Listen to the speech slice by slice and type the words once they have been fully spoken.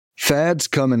Fads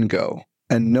come and go,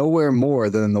 and nowhere more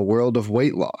than in the world of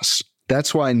weight loss.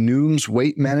 That's why Noom's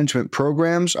weight management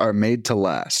programs are made to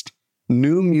last.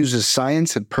 Noom uses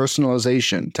science and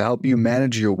personalization to help you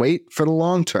manage your weight for the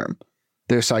long term.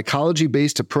 Their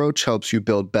psychology-based approach helps you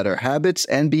build better habits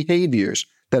and behaviors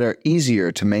that are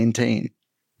easier to maintain.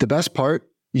 The best part?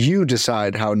 You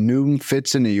decide how Noom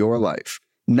fits into your life,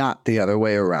 not the other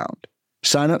way around.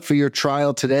 Sign up for your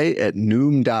trial today at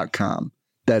Noom.com.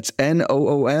 That's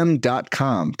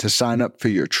Noom.com to sign up for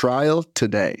your trial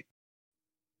today.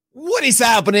 What is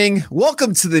happening?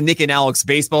 Welcome to the Nick and Alex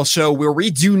Baseball Show, where we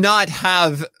do not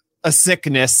have a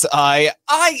sickness. I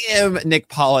am Nick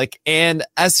Pollock, and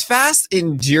as fast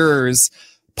endures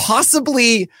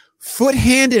possibly foot,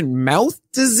 hand, and mouth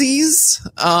disease.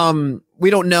 We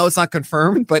don't know. It's not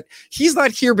confirmed, but he's not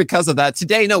here because of that.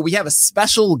 Today, no, we have a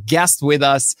special guest with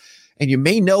us, and you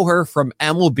may know her from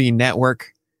MLB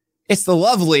Network. It's the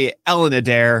lovely Ellen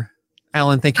Adair.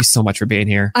 Ellen, thank you so much for being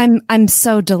here. I'm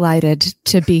so delighted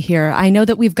to be here. I know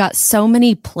that we've got so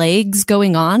many plagues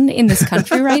going on in this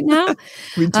country right now,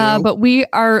 We do. but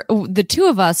the two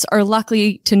of us are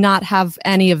lucky to not have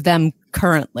any of them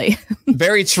currently.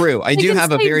 Very true. I do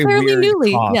have a very weird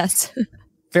newly, cough. yes,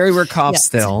 Very weird cough Yes.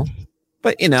 still.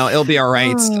 But, it'll be all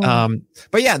right. Oh.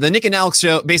 But yeah, the Nick and Alex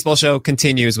Baseball Show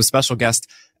continues with special guest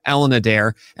Ellen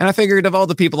Adair. And I figured of all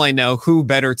the people I know, who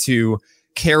better to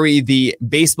carry the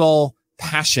baseball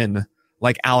passion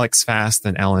like Alex Fast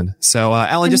than Ellen. So,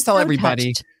 Ellen, just tell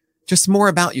everybody just more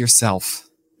about yourself.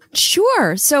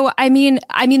 Sure. So, I mean,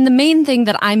 the main thing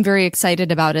that I'm very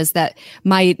excited about is that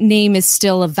my name is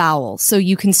still a vowel. So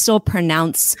you can still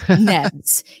pronounce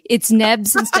NABS. It's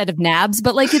NABS instead of NABS,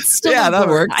 but like it's still a that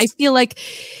word. works. I feel like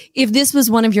if this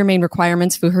was one of your main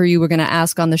requirements for who you were going to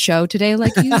ask on the show today,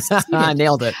 like you succeeded.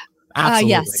 Nailed it. Absolutely.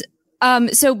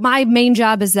 Yes. So my main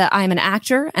job is that I'm an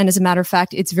actor. And as a matter of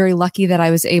fact, it's very lucky that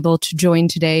I was able to join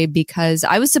today because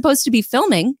I was supposed to be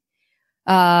filming,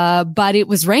 but it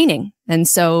was raining. And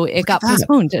so it got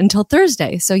postponed until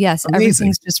Thursday. So yes, Amazing.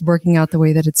 Everything's just working out the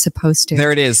way that it's supposed to.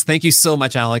 There it is. Thank you so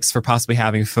much, Alex, for possibly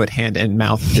having foot, hand, and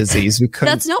mouth disease. We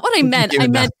couldn't. That's not what I meant. I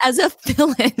meant as a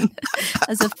fill-in,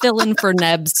 for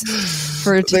NEBS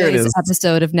for today's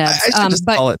episode of NEBS. I should just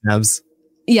call it NEBS.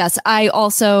 Yes, I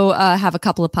also have a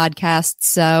couple of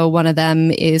podcasts. One of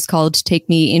them is called Take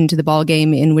Me Into the Ball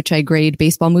Game, in which I grade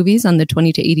baseball movies on the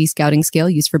 20 to 80 scouting scale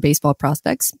used for baseball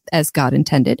prospects, as God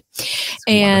intended.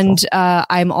 And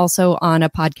I'm also on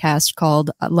a podcast called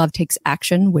Love Takes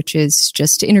Action, which is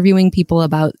just interviewing people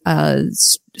about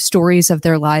stories of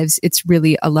their lives. It's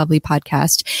really a lovely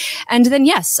podcast. And then,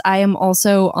 yes, I am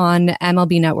also on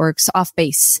MLB Network's Off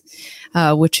Base,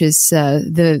 which is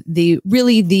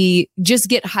the just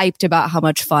get hyped about how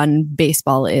much fun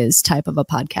baseball is type of a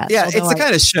podcast. Yeah, it's the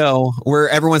kind of show where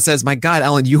everyone says, "My God,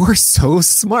 Ellen, you are so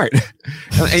smart,"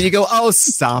 and you go, "Oh,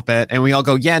 stop it!" And we all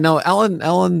go, "Yeah, no,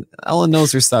 Ellen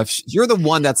knows her stuff." You're the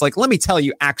one that's like, "Let me tell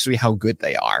you actually how good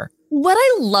they are." What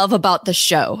I love about the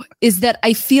show is that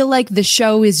I feel like the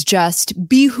show is just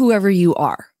be whoever you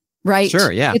are. Right?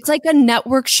 Sure, yeah. It's like a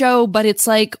network show, but it's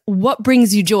like, what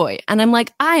brings you joy? And I'm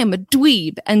like, I am a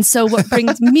dweeb. And so what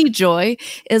brings me joy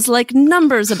is like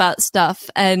numbers about stuff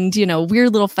and,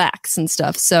 weird little facts and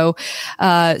stuff. So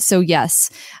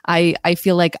yes, I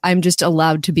feel like I'm just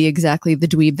allowed to be exactly the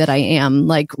dweeb that I am,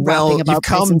 like rapping about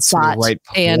Price and Slot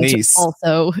and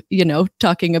also,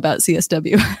 talking about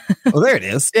CSW. Well, there it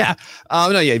is. Yeah.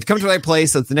 You've come to the right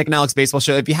place. It's the Nick and Alex Baseball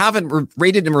Show. If you haven't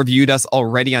rated and reviewed us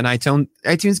already on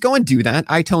iTunes, go and do that.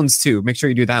 iTunes too. Make sure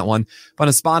you do that one. But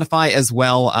on Spotify as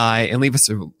well, and leave us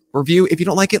a review. If you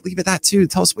don't like it, leave it that too.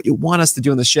 Tell us what you want us to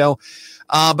do in the show.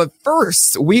 But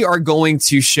first, we are going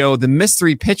to show the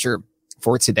mystery pitcher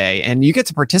for today, and you get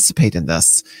to participate in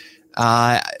this.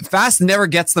 Fast never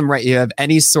gets them right. You have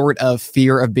any sort of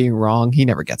fear of being wrong. He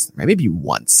never gets them right. Maybe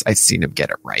once I've seen him get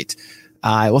it right.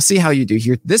 We'll see how you do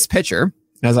here. This pitcher,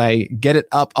 as I get it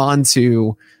up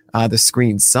onto the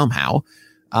screen somehow.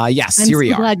 Yes, here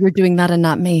we are. I'm glad you're doing that and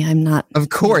not me. I'm not. Of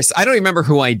course. I don't remember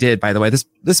who I did, by the way.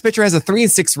 This pitcher has a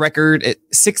 3-6 record at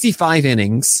 65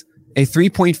 innings, a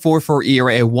 3.44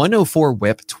 ERA, a 104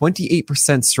 whip, 28%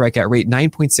 strikeout rate,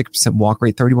 9.6% walk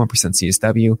rate, 31%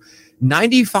 CSW,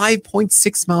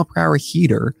 95.6 mile per hour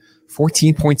heater,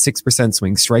 14.6%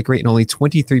 swing strike rate, and only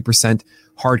 23%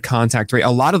 hard contact rate. A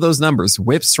lot of those numbers,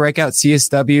 whip, strikeout,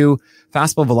 CSW,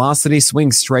 fastball velocity,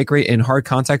 swing strike rate, and hard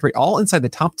contact rate, all inside the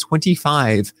top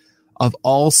 25 of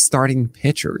all starting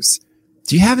pitchers.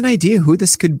 Do you have an idea who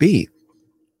this could be?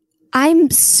 I'm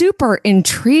super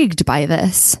intrigued by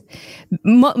this.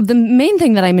 The main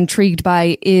thing that I'm intrigued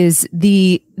by is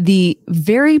the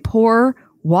very poor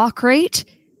walk rate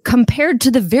compared to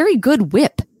the very good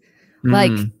whip.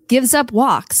 Like, gives up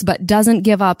walks, but doesn't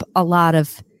give up a lot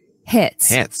of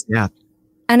hits. Yeah.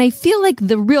 And I feel like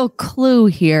the real clue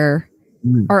here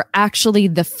are actually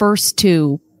the first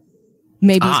two,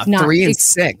 maybe not 3 and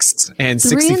 6 and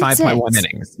 65.1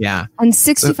 innings. Yeah. And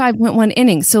 65.1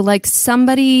 innings. So like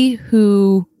somebody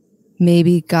who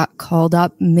maybe got called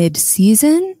up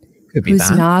mid-season,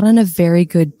 who's not on a very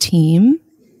good team.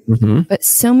 But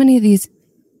so many of these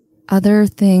other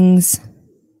things.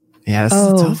 Yeah, this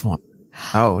is a tough one.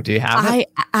 Oh, do you have it?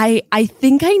 I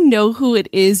think I know who it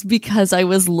is because I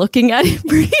was looking at it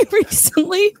pretty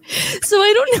recently. So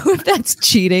I don't know if that's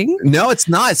cheating. No, it's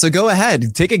not. So go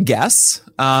ahead. Take a guess.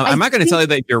 I'm not going to tell you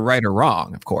that you're right or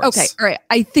wrong, of course. Okay. All right.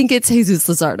 I think it's Jesus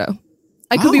Luzardo.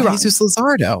 I could be wrong. Jesus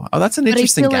Luzardo. Oh, that's an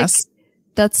interesting guess. Like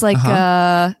that's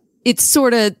like, it's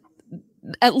sort of,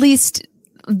 at least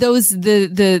those,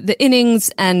 the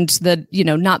innings and the,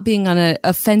 not being on an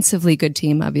offensively good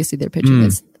team. Obviously their pitching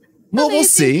is. Well, we'll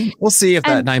see. We'll see if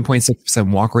that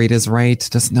 9.6% walk rate is right.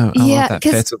 Just know if that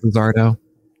fits with Luzardo.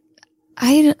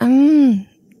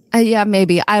 Yeah,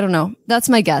 maybe. I don't know. That's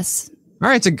my guess. All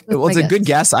right. It's a good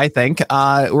guess, I think.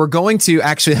 We're going to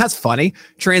actually, that's funny.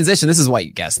 Transition. This is why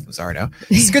you guessed Luzardo.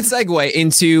 It's a good segue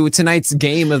into tonight's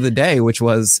game of the day, which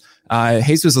was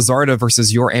Jesus Luzardo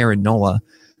versus your Aaron Nola.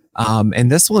 And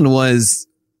this one was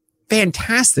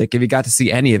fantastic if you got to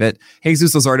see any of it.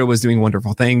 Jesus Luzardo was doing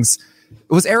wonderful things.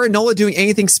 Was Aaron Nola doing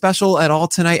anything special at all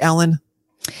tonight, Ellen?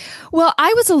 Well,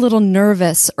 I was a little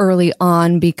nervous early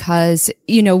on because,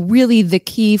 really the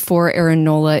key for Aaron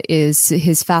Nola is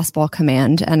his fastball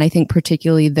command. And I think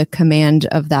particularly the command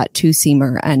of that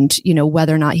two-seamer and,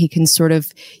 whether or not he can sort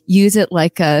of use it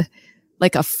like a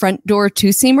front door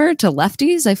two-seamer to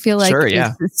lefties. I feel like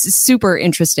it's super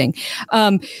interesting.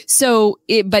 But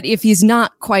if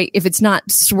it's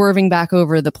not swerving back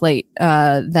over the plate,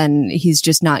 then he's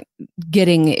just not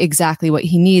getting exactly what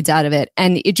he needs out of it.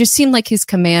 And it just seemed like his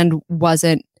command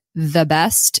wasn't the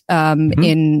best,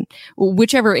 in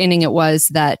whichever inning it was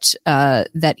that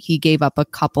he gave up a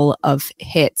couple of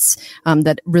hits,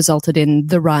 that resulted in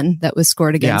the run that was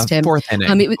scored against him. Fourth inning,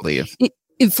 I believe.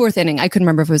 Fourth inning. I couldn't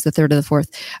remember if it was the third or the fourth.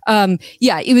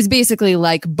 It was basically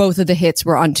like both of the hits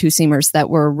were on two-seamers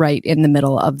that were right in the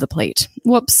middle of the plate.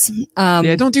 Whoops.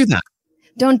 Don't do that.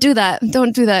 Don't do that.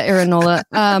 Don't do that, Aaron Nola.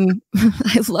 I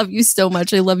love you so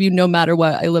much. I love you no matter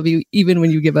what. I love you even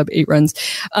when you give up 8 runs.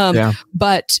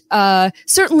 But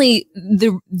certainly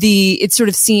it sort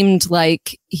of seemed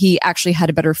like he actually had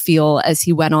a better feel as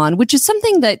he went on, which is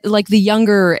something that like the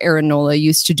younger Aaron Nola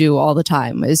used to do all the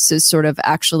time, is to sort of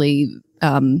actually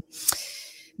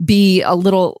be a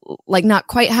little like not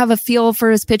quite have a feel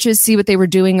for his pitches, see what they were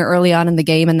doing early on in the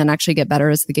game, and then actually get better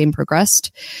as the game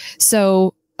progressed.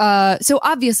 So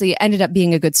obviously it ended up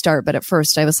being a good start, but at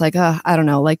first I was like, I don't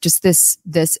know, like just this,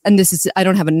 and this is, I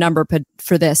don't have a number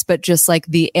for this, but just like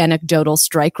the anecdotal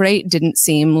strike rate didn't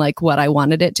seem like what I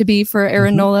wanted it to be for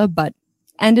Aaron Nola, but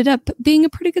ended up being a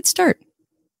pretty good start.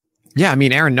 Yeah, I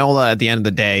mean, Aaron Nola, at the end of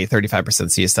the day, 35%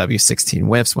 CSW, 16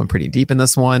 whiffs, went pretty deep in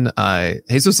this one.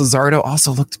 Jesus Luzardo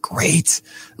also looked great.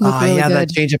 Really good. That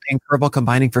changeup and curveball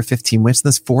combining for 15 whiffs.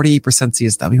 This 48%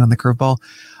 CSW on the curveball.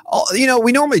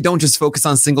 We normally don't just focus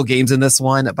on single games in this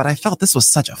one, but I felt this was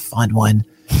such a fun one.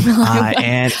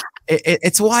 And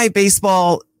it's why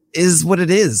baseball is what it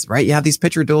is, right? You have these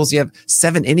pitcher duels. You have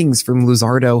 7 innings from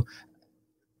Luzardo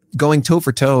going toe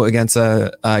for toe against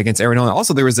Aaron Nola.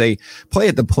 Also, there was a play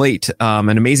at the plate,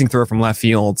 an amazing throw from left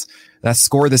field that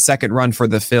scored the second run for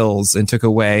the Phils and took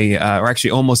away, or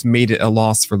actually almost made it a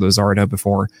loss for Luzardo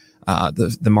before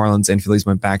the Marlins and Phillies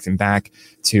went back and back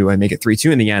to make it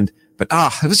 3-2 in the end. But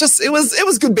it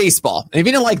was good baseball. And if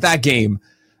you didn't like that game,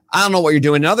 I don't know what you're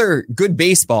doing. Another good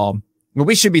baseball, what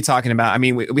we should be talking about. I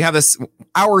mean, we have this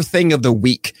our thing of the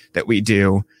week that we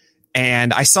do.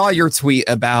 And I saw your tweet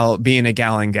about being a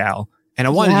gal and gal, and I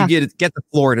wanted to get the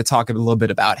floor to talk a little bit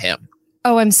about him.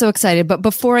 Oh, I'm so excited. But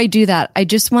before I do that, I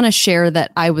just want to share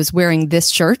that I was wearing this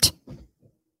shirt.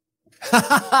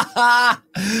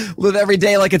 Live every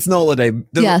day like it's Nola Day.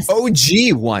 The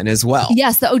OG one as well.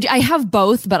 Yes, the OG. I have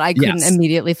both, but I couldn't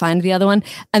immediately find the other one.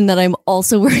 And then I'm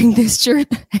also wearing this shirt.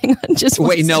 Hang on, just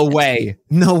wait. No way.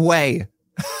 No way.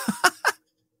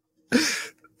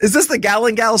 Is this the gal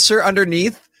and gal shirt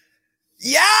underneath?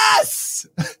 Yes.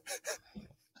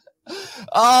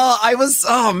 I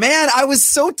was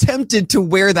so tempted to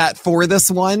wear that for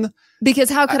this one. Because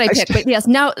how could I pick? But yes,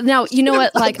 now you know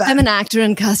what? Like, I'm an actor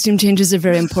and costume changes are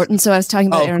very important. So I was talking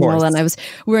about Aaron Nola and I was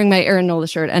wearing my Aaron Nola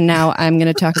shirt, and now I'm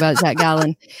going to talk about Zach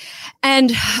Gallen.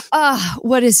 And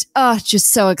what is just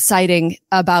so exciting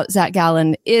about Zach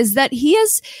Gallen is that he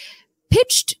has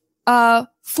pitched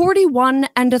 41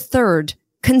 and a third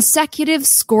consecutive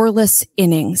scoreless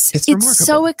innings. It's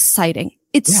so exciting.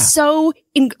 It's so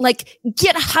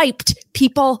get hyped,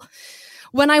 people.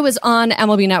 When I was on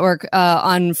MLB Network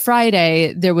on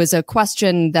Friday, there was a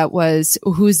question that was,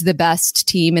 who's the best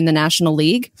team in the National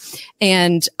League?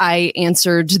 And I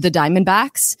answered the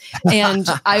Diamondbacks. And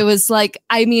I was like,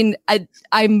 I mean,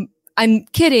 I'm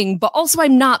kidding, but also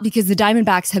I'm not, because the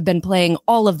Diamondbacks have been playing,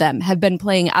 all of them have been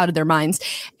playing out of their minds.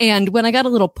 And when I got a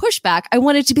little pushback, I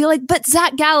wanted to be like, but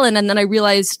Zach Gallen. And then I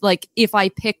realized, like, if I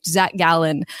picked Zach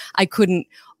Gallen, I couldn't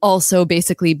also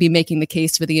basically be making the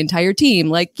case for the entire team.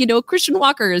 Like, you know, Christian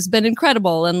Walker has been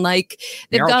incredible. And like,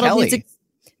 they've got all these,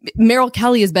 Merrill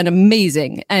Kelly has been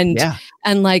amazing. And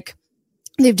like,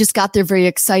 they've just got their very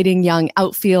exciting young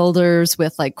outfielders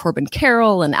with like Corbin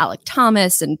Carroll and Alec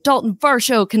Thomas, and Dalton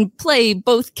Varsho can play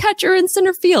both catcher and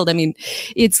center field. I mean,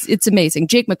 it's amazing.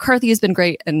 Jake McCarthy has been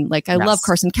great. And like, I love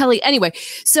Carson Kelly. Anyway,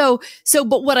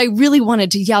 but what I really wanted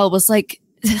to yell was like,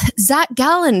 Zach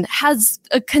Gallen has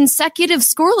a consecutive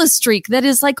scoreless streak that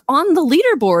is like on the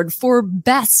leaderboard for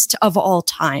best of all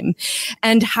time.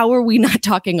 And how are we not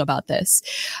talking about this?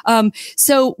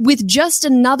 So with just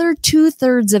another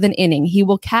 2/3 of an inning, he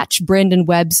will catch Brandon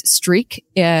Webb's streak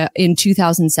in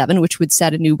 2007, which would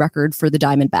set a new record for the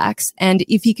Diamondbacks. And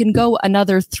if he can go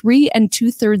another 3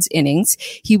 2/3 innings,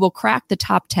 he will crack the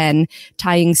top 10,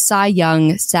 tying Cy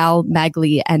Young, Sal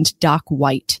Maglie, and Doc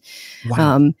White.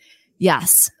 Wow.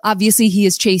 Yes, obviously he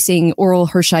is chasing Oral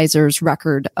Hershiser's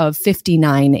record of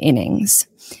 59 innings.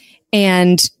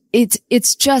 And it's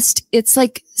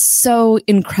like so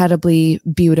incredibly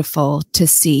beautiful to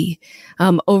see.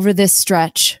 Over this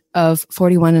stretch of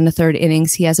 41 1/3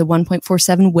 innings, he has a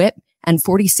 1.47 whip and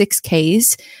 46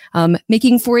 Ks,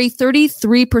 making for a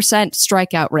 33%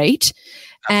 strikeout rate.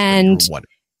 And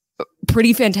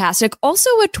pretty fantastic. Also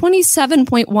a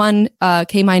 27.1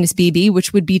 K minus BB,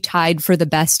 which would be tied for the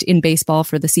best in baseball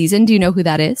for the season. Do you know who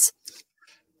that is?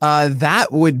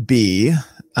 That would be,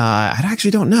 I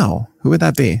actually don't know. Who would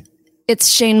that be? It's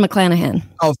Shane McClanahan.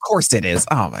 Oh, of course it is.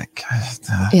 Oh my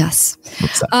God. Yes.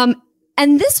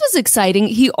 And this was exciting.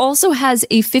 He also has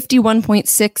a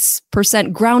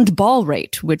 51.6% ground ball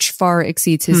rate, which far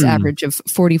exceeds his average of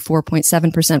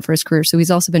 44.7% for his career. So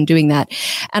he's also been doing that.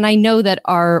 And I know that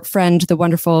our friend, the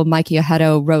wonderful Mikey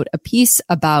Ojedo, wrote a piece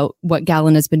about what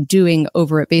Gallen has been doing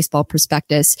over at Baseball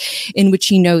Prospectus, in which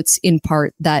he notes in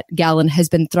part that Gallen has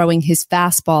been throwing his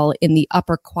fastball in the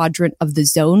upper quadrant of the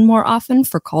zone more often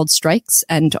for called strikes,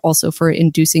 and also for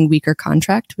inducing weaker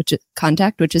contact, which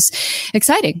is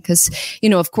exciting because, you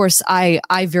know, of course, I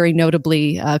very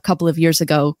notably a couple of years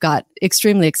ago got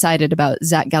extremely excited about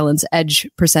Zach Gallen's edge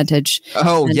percentage.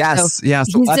 Oh, and yes. So yes.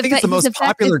 I think it's the most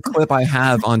popular clip I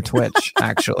have on Twitch,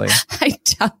 actually. I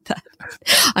doubt that.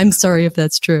 I'm sorry if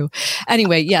that's true.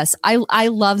 Anyway, yes, I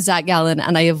love Zach Gallen,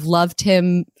 and I have loved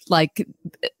him like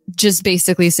just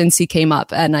basically since he came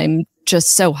up, and I'm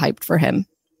just so hyped for him.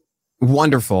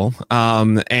 Wonderful.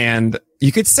 And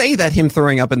you could say that him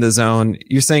throwing up in the zone,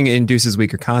 you're saying it induces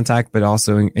weaker contact, but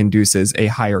also induces a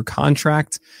higher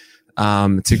contract,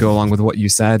 to go along with what you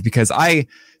said, because I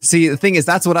see the thing is,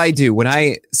 that's what I do when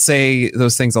I say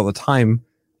those things all the time.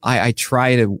 I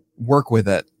try to work with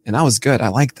it, and that was good. I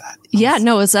like that. Yeah,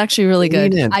 no, it's actually really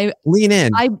good. Lean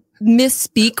in. I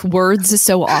misspeak words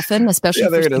so often, especially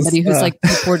for somebody who's like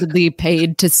purportedly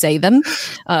paid to say them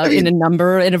in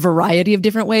a variety of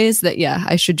different ways, that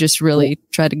I should just really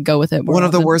try to go with it more. One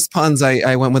of the worst puns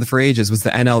I went with for ages was the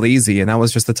NL Easy, and that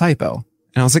was just a typo.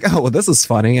 And I was like, oh, well, this is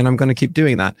funny, and I'm going to keep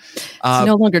doing that. It's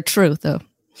no longer true, though.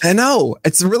 I know.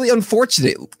 It's really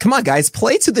unfortunate. Come on, guys,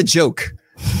 play to the joke.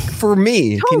 For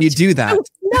me, can you do that?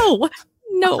 No.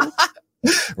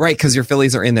 Right, because your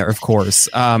Phillies are in there, of course.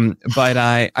 But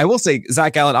I will say,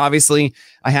 Zach Gallen, obviously,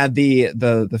 I had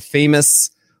the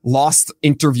famous Lost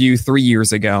interview 3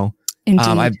 years ago.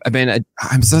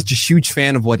 I'm such a huge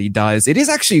fan of what he does. It is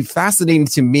actually fascinating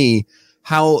to me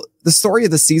how the story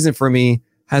of the season for me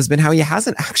has been how he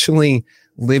hasn't actually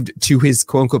lived to his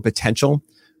quote unquote potential,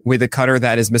 with a cutter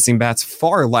that is missing bats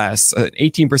far less,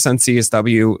 18%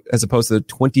 CSW as opposed to the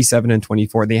 27 and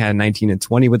 24 they had, 19 and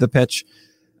 20 with the pitch.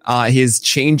 His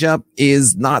changeup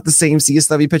is not the same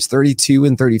CSW pitch, 32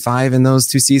 and 35 in those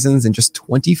two seasons, and just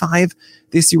 25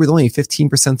 this year with only a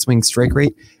 15% swing strike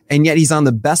rate. And yet he's on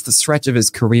the best stretch of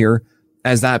his career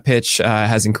as that pitch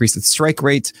has increased its strike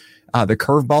rate. The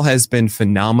curveball has been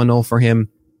phenomenal for him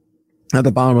at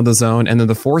the bottom of the zone. And then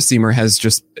the four-seamer has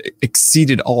just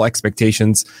exceeded all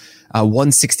expectations.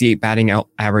 168 batting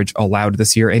average allowed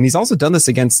this year. And he's also done this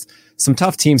against some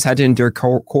tough teams, had to endure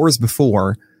cores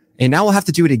before. And now we'll have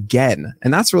to do it again.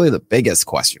 And that's really the biggest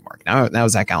question mark. Now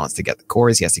Zach Gallen has to get the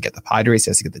Coors. He has to get the Padres. He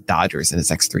has to get the Dodgers in his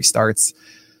next 3 starts.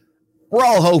 We're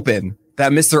all hoping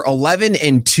that Mr.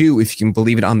 11-2, if you can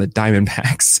believe it, on the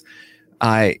Diamondbacks,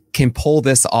 can pull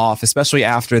this off, especially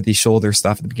after the shoulder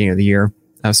stuff at the beginning of the year.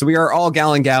 So we are all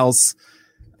Gallen gals.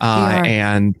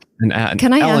 And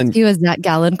can I Ellen, ask you a Zach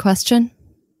Gallen question?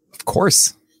 Of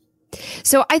course.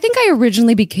 So I think I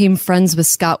originally became friends with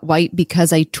Scott White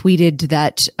because I tweeted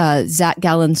that Zach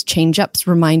Gallen's changeups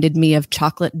reminded me of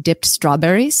chocolate dipped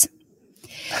strawberries.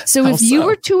 So if you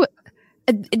were to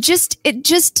just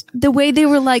the way they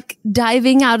were like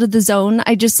diving out of the zone,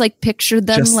 I just like pictured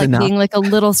them just like enough. Being like a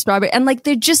little strawberry, and like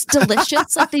they're just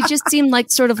delicious. Like they just seem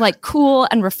like sort of like cool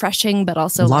and refreshing, but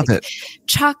also love like it.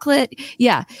 Chocolate.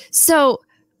 Yeah. So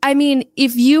I mean,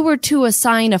 if you were to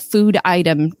assign a food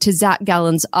item to Zach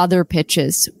Gallen's other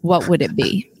pitches, what would it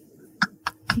be?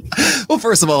 Well,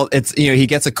 first of all, it's, he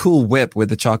gets a cool whip with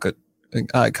the chocolate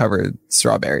covered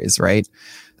strawberries, right?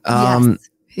 Yes.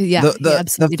 Yeah, he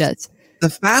absolutely does. The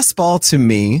fastball to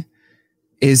me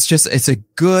is just, it's a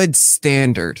good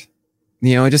standard.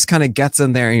 It just kind of gets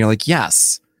in there and you're like,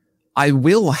 yes, I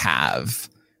will have,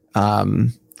 I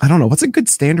don't know, what's a good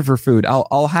standard for food?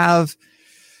 I'll have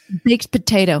baked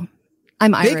potato.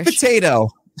 I'm Irish. Baked potato.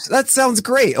 That sounds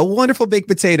great. A wonderful baked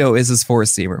potato is his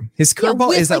four-seamer. His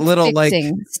curveball is that little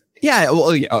fixings.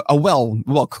 A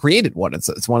well created one.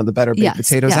 It's one of the better baked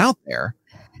potatoes out there.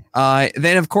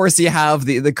 Then of course you have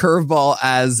the curveball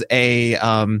as a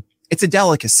it's a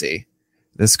delicacy.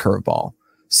 This curveball.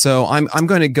 So I'm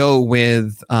going to go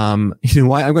with I'm going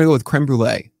to go with creme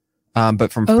brulee,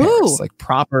 but from Paris, like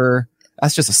proper.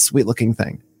 That's just a sweet looking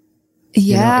thing.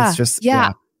 Yeah, it's just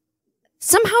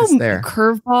Somehow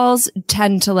curveballs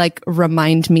tend to like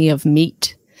remind me of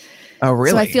meat. Oh,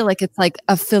 really? So I feel like it's like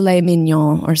a filet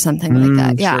mignon or something like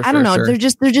that. Yeah, I don't know. Sure. They're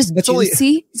just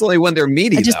juicy. It's only when they're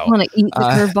meaty. I just want to eat the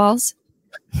curveballs.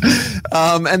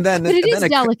 And then but it is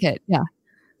delicate. Yeah.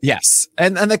 Yes,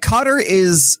 and the cutter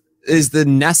is the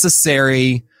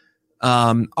necessary.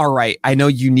 All right, I know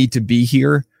you need to be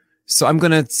here, so I'm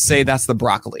gonna say that's the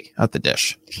broccoli at the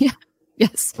dish. Yeah.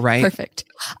 Yes. Right. Perfect.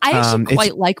 I actually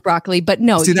quite like broccoli, but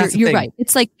no, you're right.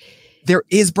 It's like there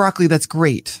is broccoli that's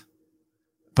great,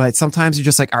 but sometimes you're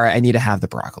just like, all right, I need to have the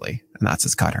broccoli, and that's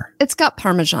his cutter. It's got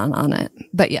Parmesan on it,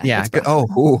 but yeah.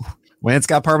 When it's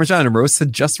got Parmesan and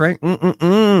roasted just right,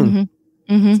 some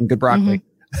good broccoli.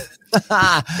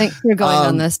 Thanks for going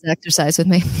on this exercise with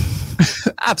me.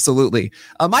 Absolutely.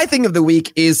 My thing of the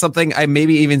week is something I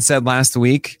maybe even said last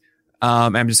week.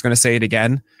 I'm just going to say it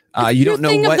again. You don't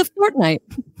know what of the fortnight.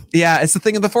 Yeah, it's the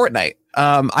thing of the fortnight.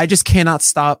 I just cannot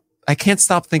stop. I can't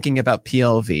stop thinking about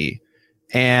PLV,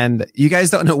 and you guys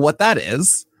don't know what that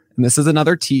is. And this is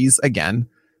another tease again.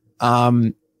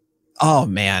 Oh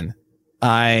man,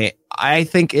 I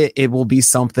think it will be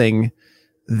something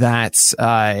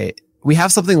that we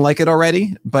have something like it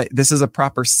already, but this is a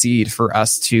proper seed for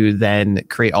us to then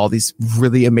create all these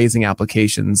really amazing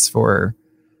applications for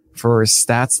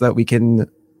stats that we can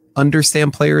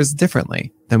understand players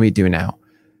differently than we do now.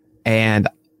 And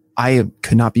I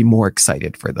could not be more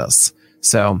excited for this.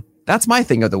 So that's my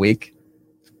thing of the week,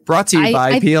 brought to you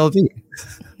by PLV.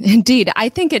 Indeed. I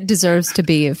think it deserves to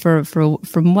be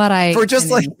from what I for just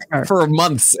like for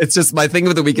months. It's just my thing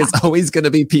of the week is always going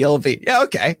to be PLV. Yeah.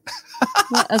 Okay.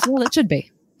 Well, as well it should be.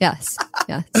 Yes.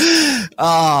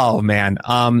 Oh man.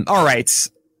 All right.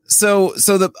 So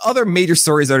the other major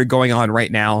stories that are going on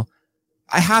right now,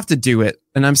 I have to do it,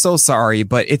 and I'm so sorry,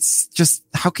 but it's just,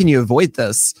 how can you avoid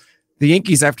this? The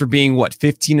Yankees, after being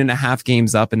 15 and a half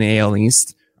games up in the AL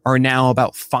East, are now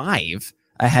about 5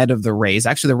 ahead of the Rays.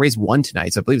 Actually, the Rays won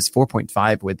tonight, so I believe it's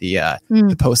 4.5 with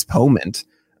the postponement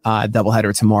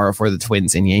doubleheader tomorrow for the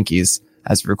Twins and Yankees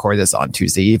as we record this on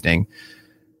Tuesday evening.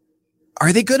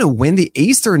 Are they going to win the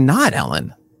East or not,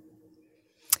 Ellen?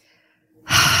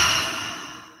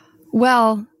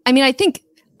 Well, I mean, I think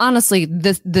honestly,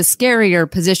 the scarier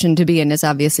position to be in is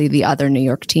obviously the other New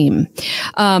York team.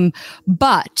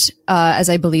 But as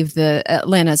I believe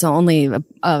Atlanta's only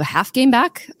a half game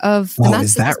back of the Mets.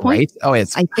 Is that right? Oh,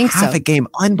 it's I think half a game.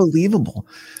 Unbelievable.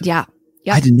 Yeah.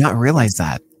 I did not realize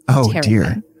that. Oh,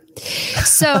 dear.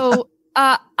 So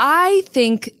I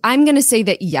think I'm going to say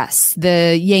that, yes,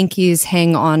 the Yankees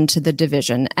hang on to the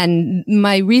division. And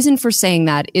my reason for saying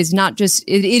that is not just,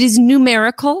 it is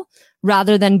numerical,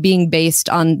 rather than being based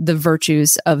on the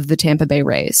virtues of the Tampa Bay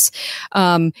Rays.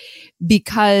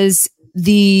 Because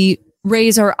the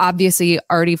Rays are obviously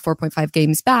already 4.5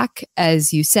 games back,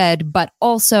 as you said, but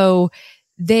also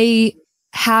they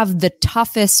have the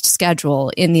toughest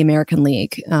schedule in the American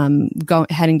League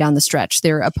heading down the stretch.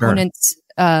 Their opponents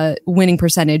winning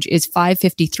percentage is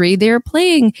 .553. They're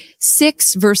playing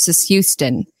 6 versus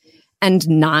Houston and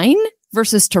 9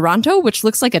 versus Toronto, which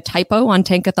looks like a typo on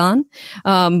Tankathon.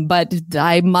 But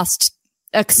I must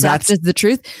accept as the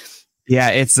truth. Yeah,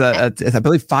 it's I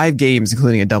believe 5 games,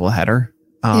 including a doubleheader.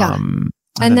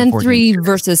 And then 3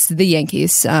 versus the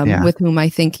Yankees, with whom I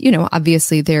think,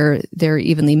 obviously they're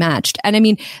evenly matched. And I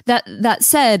mean, that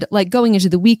said, like going into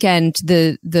the weekend,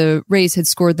 the Rays had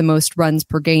scored the most runs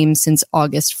per game since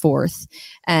August 4th.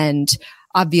 And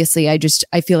obviously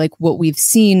I feel like what we've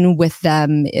seen with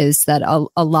them is that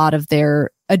a lot of their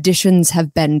additions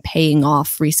have been paying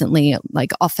off recently,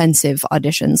 like offensive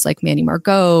additions like Manny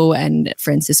Margot and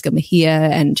Francisco Mejia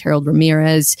and Harold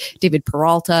Ramirez, David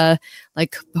Peralta,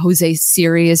 like Jose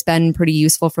Siri has been pretty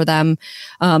useful for them.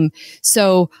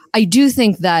 So I do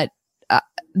think that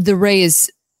the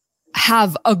Rays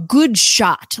have a good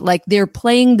shot. Like they're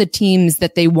playing the teams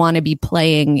that they want to be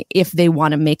playing if they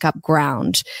want to make up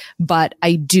ground. But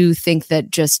I do think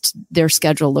that just their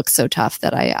schedule looks so tough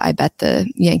that I bet the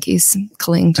Yankees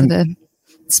cling to the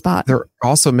spot. They're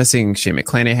also missing Shane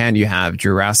McClanahan. You have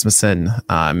Drew Rasmussen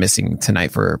missing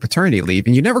tonight for paternity leave,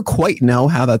 and you never quite know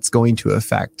how that's going to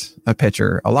affect a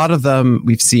pitcher. A lot of them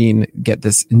we've seen get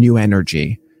this new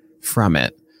energy from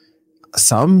it.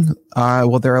 Some,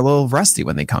 they're a little rusty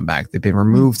when they come back. They've been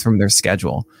removed from their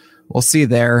schedule. We'll see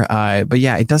there. But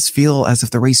yeah, it does feel as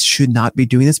if the Rays should not be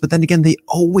doing this. But then again, they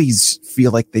always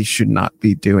feel like they should not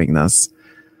be doing this.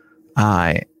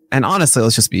 And honestly,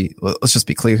 let's just be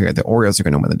clear here. The Orioles are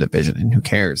going to win the division, and who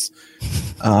cares?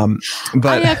 But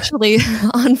I actually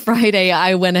on Friday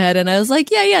I went ahead and I was like,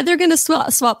 yeah, they're going to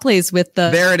swap plays with the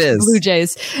there it is. Blue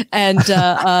Jays, and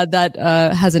that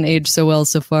hasn't aged so well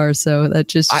so far. So that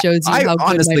just shows you how good.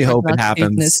 I honestly hope it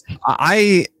happens.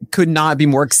 I could not be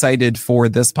more excited for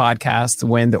this podcast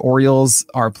when the Orioles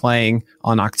are playing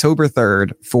on October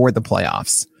 3rd for the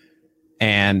playoffs.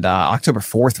 And October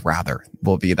 4th, rather,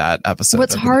 will be that episode.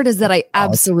 What's hard is that I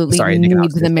absolutely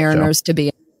need the Mariners to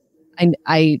be.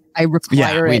 I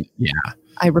require it. Yeah,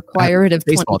 I require it of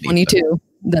 2022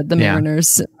 that the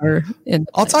Mariners are in.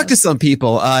 I'll talk to some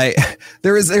people.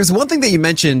 There's one thing that you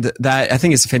mentioned that I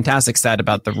think is a fantastic stat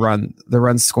about the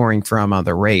run scoring from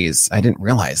the Rays. I didn't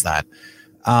realize that.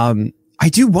 I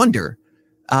do wonder.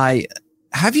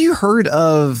 Have you heard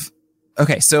of?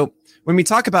 Okay, so. When we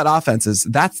talk about offenses,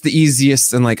 that's the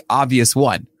easiest and like obvious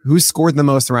one. Who scored the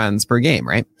most runs per game,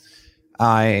 right?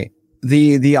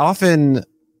 The often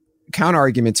counter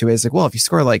argument to it is like, well, if you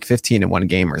score like 15 in one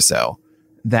game or so,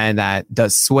 then that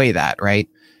does sway that, right?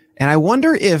 And I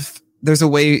wonder if there's a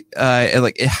way,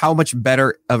 like how much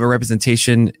better of a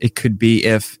representation it could be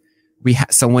if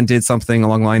someone did something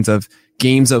along the lines of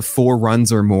games of 4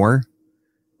 runs or more.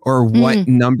 Or what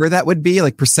number that would be,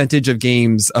 like percentage of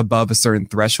games above a certain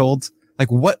threshold. Like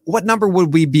what number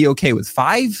would we be okay with?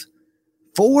 5,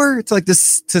 4 to like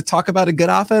this to talk about a good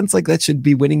offense? Like that should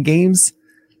be winning games.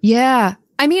 Yeah.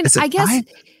 I mean, I guess 5?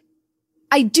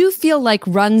 I do feel like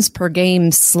runs per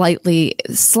game slightly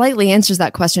answers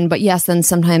that question, but yes, then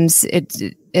sometimes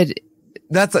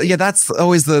that's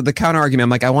always the counter argument. I'm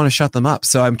like, I want to shut them up.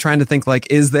 So I'm trying to think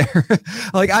like, is there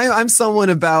like, I'm someone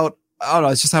about, I don't know.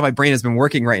 It's just how my brain has been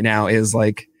working right now is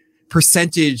like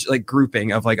percentage, like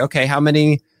grouping of like, okay, how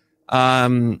many,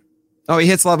 he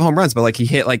hits a lot of home runs, but like he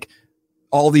hit like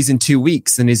all these in 2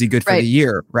 weeks. And is he good for the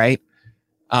year? Right.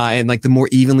 And like the more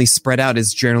evenly spread out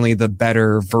is generally the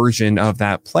better version of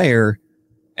that player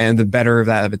and the better of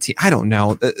that of a team. I don't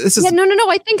know. This is no.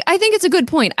 I think it's a good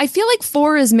point. I feel like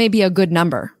 4 is maybe a good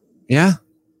number. Yeah.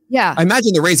 Yeah. I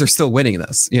imagine the Rays are still winning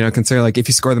this, consider like if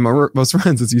you score the most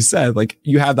runs, as you said, like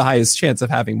you have the highest chance of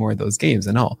having more of those games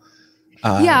and all.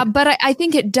 But I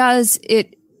think it does,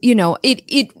 it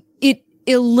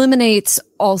eliminates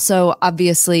also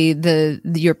obviously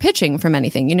your pitching from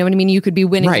anything. You know what I mean? You could be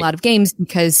winning a lot of games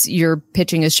because your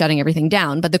pitching is shutting everything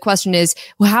down. But the question is,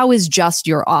 well, how is just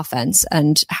your offense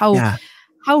and how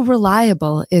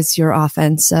reliable is your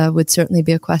offense would certainly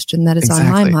be a question that is on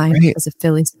my mind as a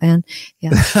Phillies fan.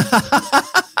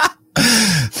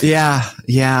 Yeah.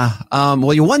 Yeah.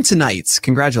 Well, you won tonight.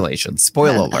 Congratulations.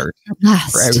 Spoiler alert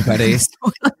for everybody.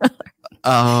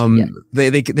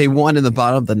 They won in the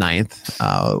bottom of the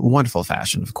 9th. Wonderful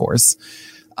fashion, of course.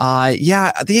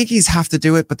 The Yankees have to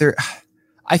do it, but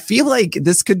I feel like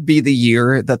this could be the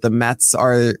year that the Mets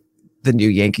are the new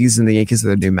Yankees and the Yankees are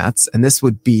the new Mets. And this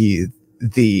would be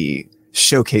the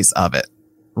showcase of it,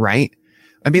 right?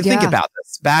 I mean, think about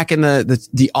this. Back in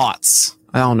the aughts,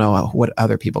 I don't know what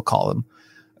other people call them.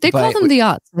 They call them the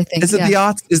aughts, I think. Is it the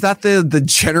aughts? Is that the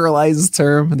generalized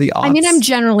term, the aughts? I mean, I'm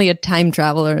generally a time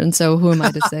traveler, and so who am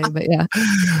I to say? But yeah.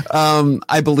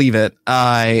 I believe it.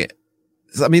 I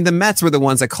mean, the Mets were the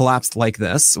ones that collapsed like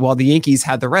this, while the Yankees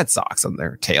had the Red Sox on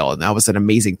their tail. And that was an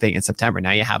amazing thing in September.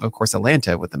 Now you have, of course,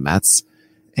 Atlanta with the Mets,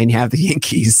 and you have the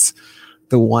Yankees,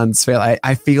 the ones fail.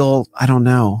 I don't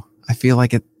know. I feel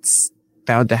like it's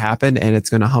bound to happen, and it's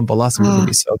going to humble us, and we're going to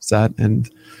be so upset. And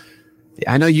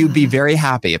I know you'd be very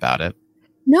happy about it.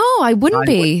 No, I wouldn't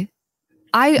be.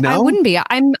 I wouldn't be.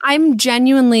 I'm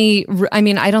genuinely. I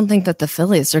mean, I don't think that the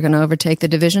Phillies are going to overtake the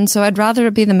division, so I'd rather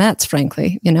it be the Mets.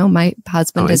 Frankly, my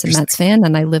husband is a Mets fan,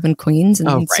 and I live in Queens,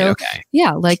 and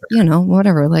yeah,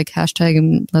 whatever. Like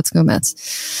hashtag Let's Go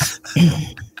Mets.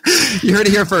 You heard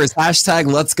it here first.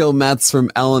 Hashtag Let's Go Mets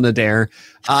from Ellen Adair.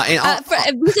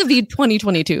 Vis-a-vis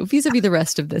 2022, vis-a-vis the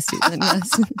rest of this season.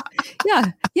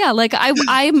 Yes. yeah. Like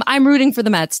I'm rooting for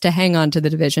the Mets to hang on to the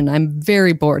division. I'm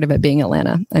very bored of it being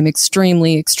Atlanta. I'm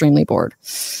extremely, extremely bored.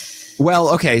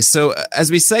 Well, okay. So as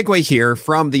we segue here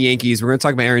from the Yankees, we're going to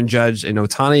talk about Aaron Judge and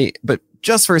Ohtani. But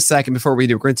just for a second before we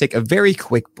do, we're going to take a very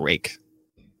quick break.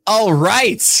 All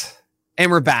right. And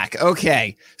we're back.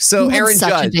 Okay. So Aaron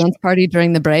Judge. A dance party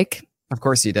during the break. Of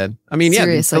course you did. I mean,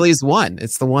 seriously. The Phillies won.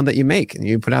 It's the one that you make and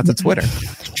you put out to Twitter.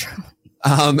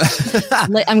 I'm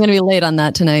going to be late on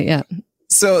that tonight. Yeah.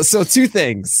 So two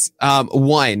things.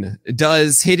 One,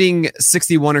 does hitting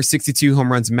 61 or 62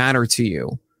 home runs matter to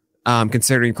you?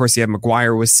 Considering, of course, you have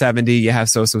McGuire with 70, you have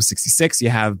Sosa with 66, you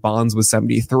have Bonds with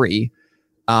 73.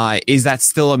 Is that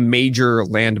still a major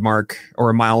landmark or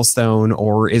a milestone,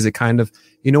 or is it kind of,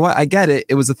 you know what? I get it.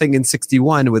 It was a thing in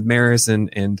 61 with Maris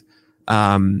and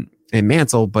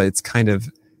Mantle, but it's kind of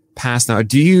past now.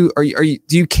 Do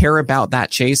you care about that,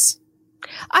 Chase?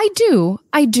 I do.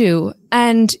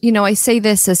 And, I say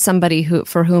this as somebody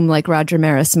for whom like Roger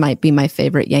Maris might be my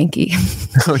favorite Yankee.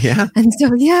 Oh, yeah. And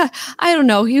so, yeah, I don't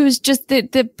know. He was just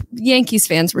the Yankees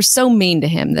fans were so mean to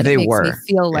him that it makes me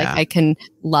feel like I can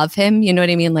love him. You know what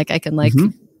I mean? Like I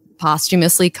can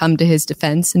posthumously come to his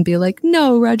defense and be like,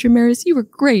 no, Roger Maris, you were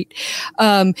great.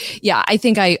 I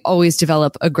think I always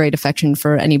develop a great affection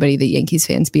for anybody that Yankees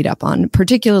fans beat up on,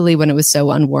 particularly when it was so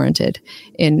unwarranted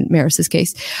in Maris's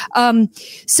case.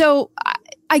 So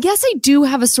I guess I do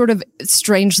have a sort of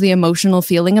strangely emotional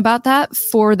feeling about that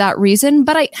for that reason,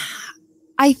 but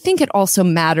I think it also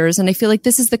matters. And I feel like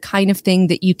this is the kind of thing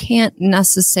that you can't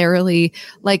necessarily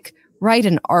like write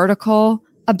an article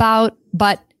about,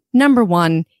 but number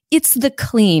one, it's the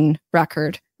clean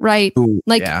record, right? Ooh,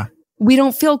 we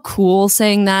don't feel cool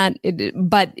saying that,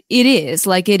 but it is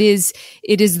like, it is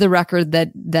the record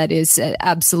that is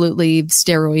absolutely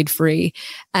steroid free.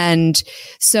 And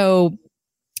so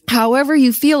however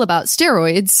you feel about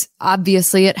steroids,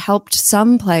 obviously it helped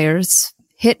some players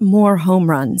hit more home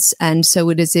runs. And so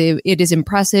it is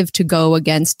impressive to go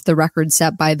against the record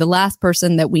set by the last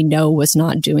person that we know was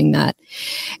not doing that.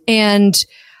 And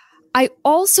I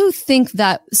also think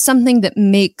that something that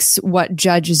makes what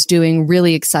Judge is doing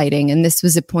really exciting, and this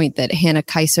was a point that Hannah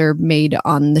Kaiser made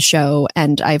on the show,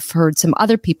 and I've heard some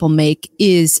other people make,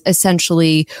 is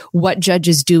essentially what Judge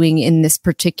is doing in this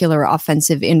particular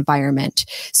offensive environment.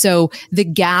 So the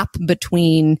gap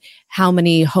between how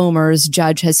many homers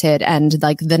Judge has hit and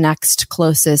like the next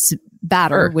closest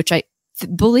batter, which I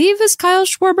believe is Kyle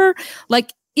Schwarber,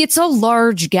 like, it's a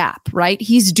large gap, right?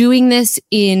 He's doing this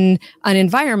in an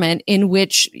environment in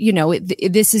which,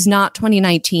 this is not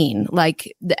 2019.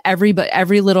 Like every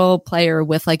little player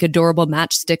with like adorable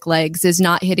matchstick legs is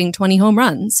not hitting 20 home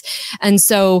runs. And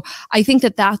so I think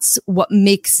that that's what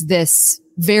makes this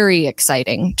very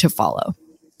exciting to follow.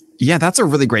 Yeah, that's a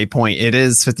really great point. It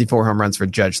is 54 home runs for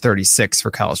Judge, 36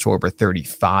 for Kyle Schwarber,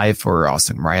 35 for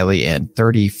Austin Riley, and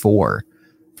 34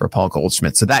 for Paul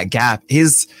Goldschmidt. So that gap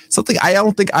is something I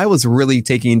don't think I was really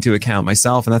taking into account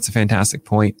myself. And that's a fantastic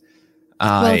point.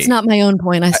 Well, it's not my own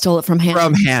point. I stole it from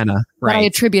Hannah. Right. But I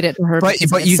attribute it to her. But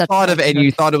you thought of it and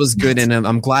you thought it was good. And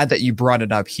I'm glad that you brought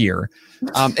it up here.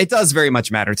 It does very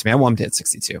much matter to me. I want him to hit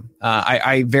 62.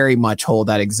 I very much hold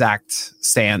that exact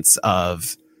stance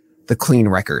of the clean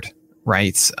record,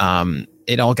 right?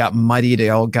 It all got muddied. It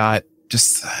all got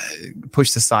just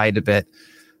pushed aside a bit.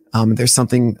 There's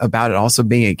something about it also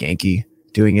being a Yankee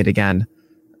doing it again.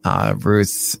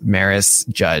 Ruth, Maris,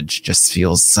 Judge just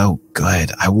feels so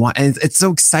good. And it's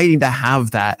so exciting to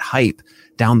have that hype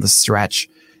down the stretch.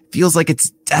 Feels like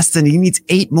it's destiny. He needs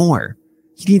 8 more.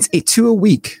 He needs 2 a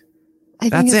week. I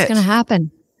think it's going to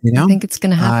happen. I think it's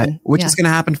going to happen. Which is going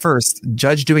to happen first?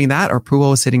 Judge doing that or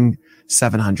Pujols hitting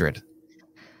 700?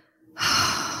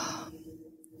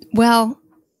 Well,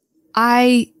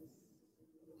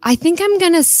 I think I'm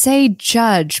going to say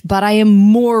Judge, but I am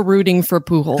more rooting for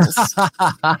Pujols.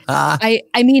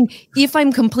 I mean, if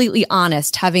I'm completely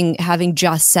honest, having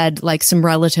just said like some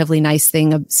relatively nice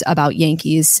things about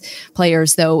Yankees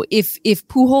players, though, if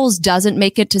Pujols doesn't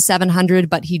make it to 700,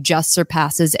 but he just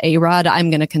surpasses A-Rod, I'm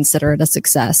going to consider it a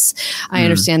success. I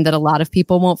understand that a lot of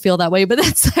people won't feel that way, but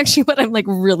that's actually what I'm like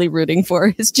really rooting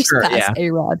for is just pass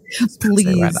A-Rod. Please.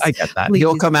 A-Rod. I get that. Please.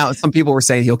 He'll come out. Some people were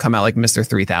saying he'll come out like Mr.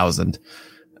 3000.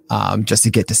 Just to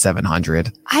get to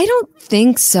 700. I don't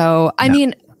think so. I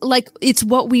mean, like it's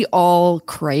what we all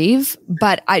crave,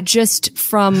 but I just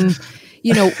from,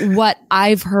 what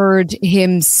I've heard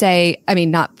him say, I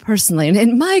mean, not personally,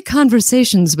 in my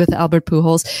conversations with Albert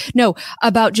Pujols, no,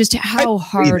 about just how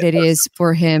hard it is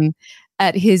for him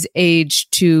at his age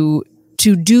to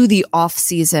do the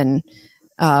off-season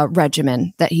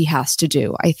regimen that he has to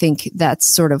do. I think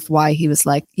that's sort of why he was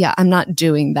like, yeah, I'm not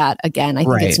doing that again. I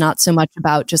think it's not so much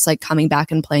about just like coming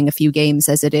back and playing a few games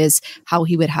as it is how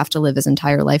he would have to live his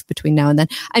entire life between now and then.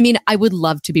 I mean, I would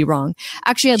love to be wrong.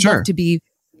 Actually, I'd love to be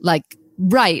like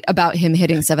right about him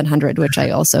hitting 700, which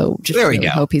I also just really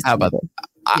hope he's. How about that?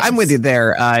 I'm with you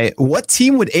there. What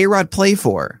team would A-Rod play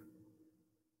for?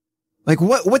 Like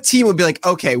what team would be like,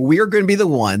 okay, we're going to be the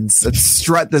ones that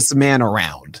strut this man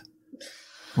around.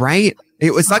 Right?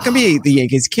 It's not going to be the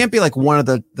Yankees. It can't be like one of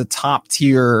the top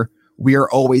tier, we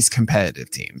are always competitive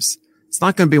teams. It's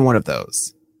not going to be one of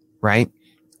those. Right?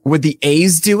 Would the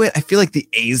A's do it? I feel like the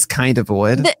A's kind of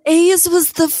would. The A's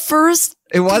was the first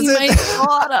it wasn't? team I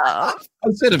thought of. I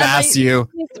should have asked you. It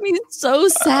makes me so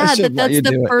sad that's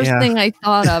the first thing I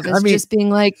thought of. Is just being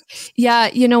like, yeah,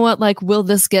 you know what? Like, will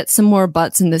this get some more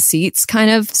butts in the seats kind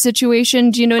of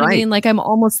situation? Do you know what I mean? Like, I'm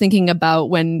almost thinking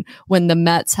about when the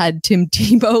Mets had Tim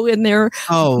Tebow in their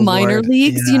minor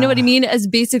leagues. Yeah. You know what I mean? As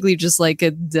basically just like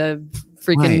a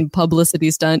freaking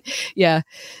publicity stunt. Yeah.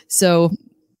 So...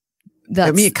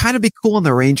 it'd kind of be cool on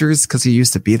the Rangers because he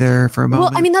used to be there for a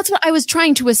moment. Well, I mean, that's what I was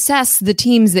trying to assess the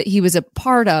teams that he was a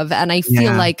part of. And I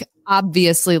feel like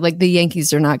obviously like the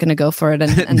Yankees are not going to go for it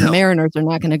and the Mariners are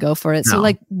not going to go for it. So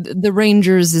like the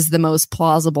Rangers is the most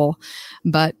plausible,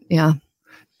 but yeah,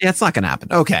 it's not going to happen.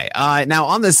 Okay. Now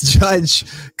on this Judge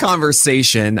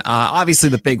conversation, obviously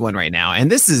the big one right now, and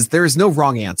there's no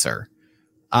wrong answer.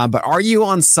 But are you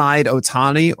on side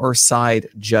Ohtani or side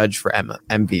Judge for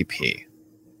MVP?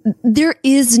 There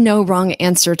is no wrong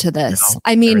answer to this. No,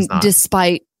 I mean,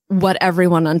 despite what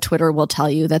everyone on Twitter will tell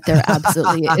you that there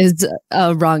absolutely is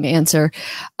a wrong answer.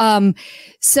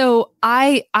 So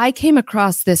I came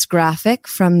across this graphic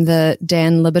from the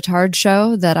Dan Libetard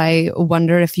show that I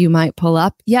wondered if you might pull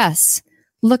up. Yes.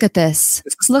 Look at this.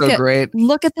 Look at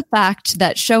the fact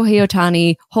that Shohei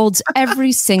Ohtani holds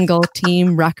every single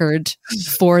team record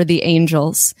for the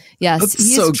Angels. Yes,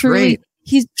 he's so truly great.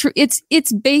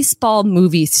 It's baseball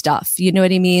movie stuff. You know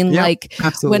what I mean? Yep, like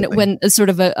absolutely. when a sort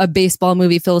of a baseball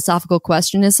movie philosophical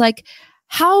question is like,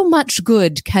 how much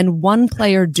good can one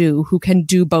player do who can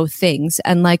do both things?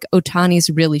 And like Ohtani's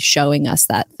really showing us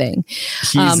that thing.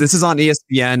 This is on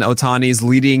ESPN. Ohtani's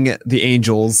leading the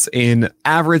Angels in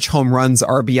average home runs,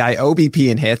 RBI, OBP,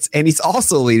 and hits. And he's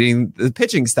also leading the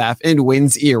pitching staff in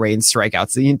wins, ERA, and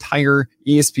strikeouts. The entire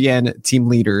ESPN team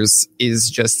leaders is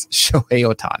just Shohei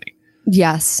Ohtani.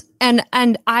 Yes. And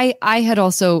I had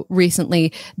also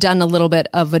recently done a little bit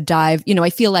of a dive. You know, I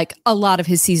feel like a lot of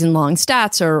his season long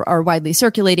stats are widely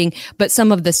circulating, but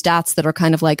some of the stats that are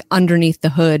kind of like underneath the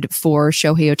hood for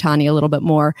Shohei Ohtani a little bit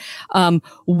more.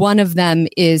 One of them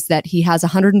is that he has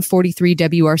 143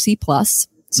 WRC plus.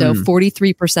 So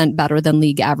 43% better than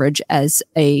league average as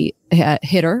a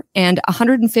hitter, and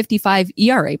 155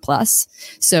 ERA plus.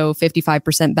 So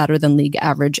 55% better than league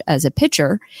average as a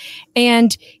pitcher.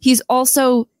 And he's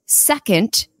also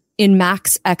second in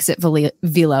max exit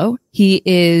velo. He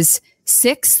is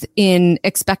sixth in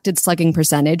expected slugging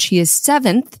percentage. He is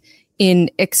seventh in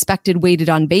expected weighted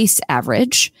on base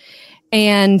average.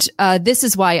 And this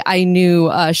is why I knew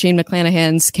Shane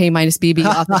McClanahan's K minus BB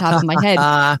off the top of my head.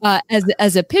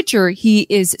 As a pitcher, he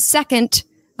is second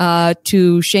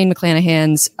to Shane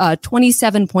McClanahan's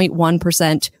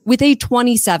 27.1% with a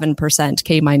 27%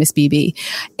 K minus BB.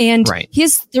 And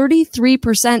his 33%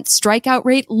 strikeout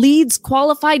rate leads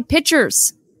qualified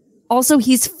pitchers. Also,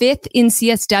 he's fifth in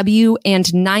CSW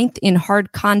and ninth in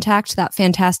hard contact, that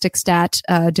fantastic stat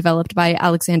developed by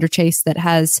Alexander Chase that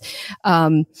has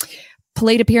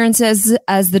plate appearances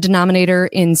as the denominator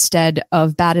instead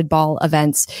of batted ball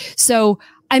events. So,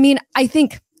 I mean, I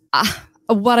think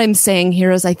what I'm saying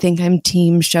here is I think I'm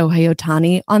team Shohei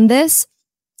Ohtani on this.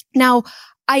 Now,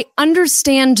 I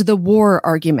understand the WAR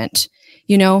argument,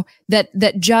 you know, that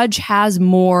Judge has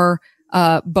more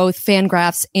both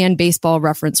Fangraphs and Baseball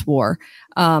Reference WAR.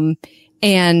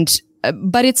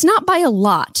 But it's not by a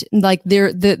lot. Like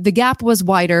the gap was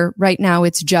wider. Right now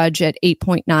it's Judge at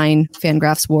 8.9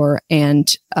 Fangraphs WAR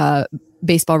and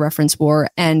Baseball Reference WAR,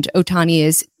 and Ohtani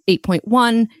is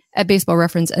 8.1 at Baseball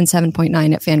Reference and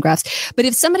 7.9 at Fangraphs. But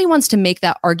if somebody wants to make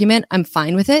that argument, I'm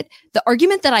fine with it. The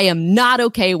argument that I am not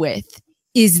okay with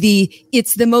is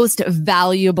it's the most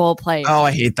valuable player. Oh,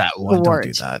 I hate that one. Don't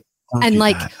do that. And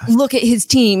look at his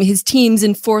team. His team's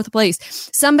in 4th place.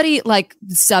 Somebody like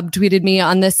subtweeted me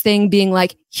on this thing being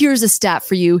like, here's a stat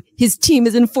for you. His team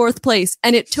is in 4th place.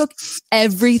 And it took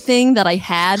everything that I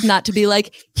had not to be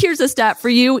like, here's a stat for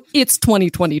you. It's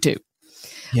 2022.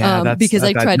 Yeah, because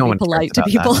I tried to be polite to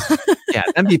people. Yeah,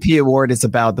 MVP award is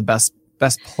about the best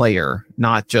player,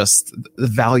 not just the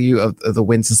value of the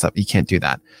wins and stuff. You can't do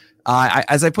that.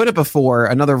 As I put it before,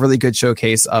 another really good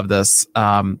showcase of this,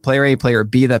 player A, player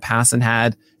B that Passan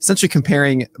had, essentially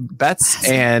comparing Betts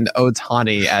and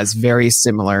Ohtani as very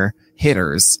similar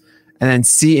hitters. And then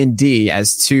C and D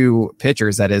as 2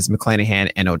 pitchers, that is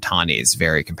McClanahan and Ohtani, is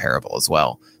very comparable as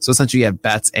well. So essentially you have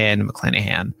Betts and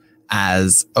McClanahan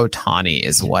as Ohtani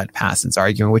is what Passan's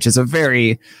arguing, which is a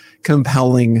very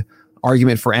compelling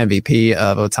argument for MVP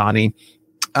of Ohtani.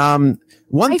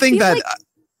 One thing that...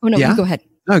 you go ahead.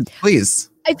 No, please.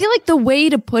 I feel like the way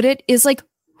to put it is like,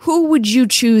 who would you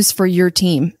choose for your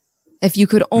team if you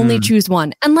could only choose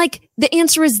one? And like, the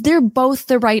answer is they're both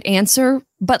the right answer.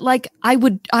 But like, I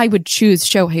would choose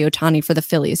Shohei Ohtani for the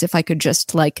Phillies if I could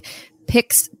just like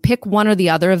pick one or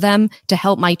the other of them to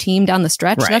help my team down the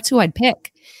stretch. Right. That's who I'd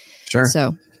pick. Sure.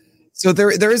 So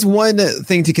there is one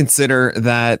thing to consider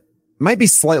that might be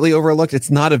slightly overlooked. It's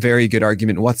not a very good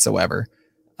argument whatsoever.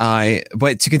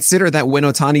 But to consider that when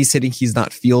Ohtani's hitting, he's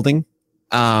not fielding.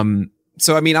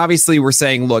 So, I mean, obviously we're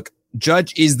saying, look,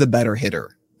 Judge is the better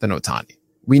hitter than Ohtani.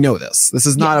 We know this. This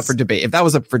is not up for debate. If that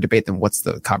was up for debate, then what's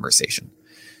the conversation?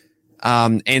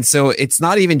 And so it's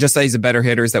not even just that he's a better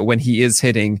hitter, is that when he is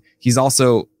hitting, he's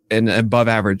also an above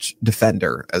average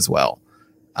defender as well.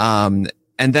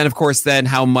 And then, of course, then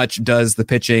how much does the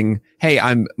pitching,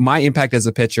 my impact as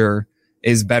a pitcher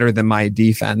is better than my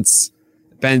defense,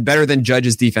 better than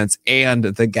Judge's defense and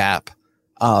the gap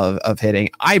of hitting.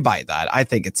 I buy that. I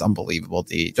think it's unbelievable.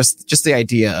 Just the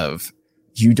idea of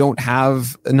you don't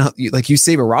have enough, like you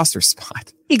save a roster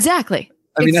spot. Exactly.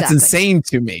 I mean, that's insane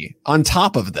to me. On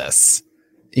top of this,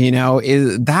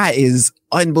 that is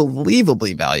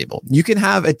unbelievably valuable. You can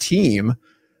have a team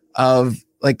of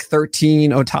like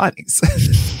 13 Ohtanis.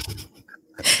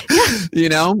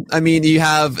 I mean, you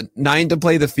have 9 to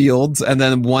play the fields and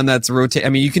then one that's rotate. I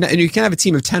mean, you can have a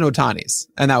team of 10 Ohtanis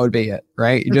and that would be it,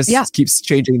 right? You just keeps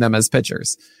changing them as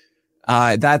pitchers.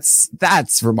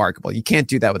 That's remarkable. You can't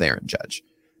do that with Aaron Judge.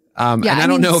 And I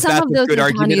don't know if that's a good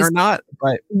argument or not,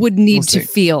 but would need to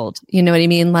field. You know what I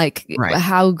mean? Like,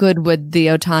 how good would the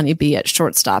Ohtani be at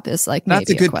shortstop is like, maybe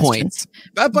that's a good point.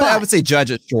 But I would say Judge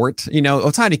at short.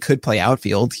 Ohtani could play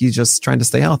outfield. He's just trying to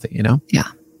stay healthy, Yeah.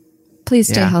 Please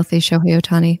stay healthy, Shohei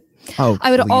Ohtani. Oh,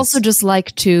 I would also just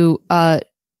like to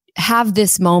have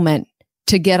this moment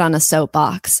to get on a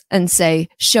soapbox and say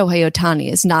Shohei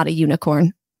Ohtani is not a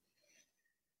unicorn.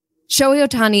 Shohei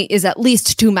Ohtani is at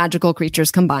least 2 magical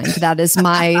creatures combined. That is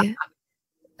my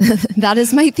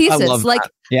thesis. I love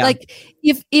that. Yeah. Like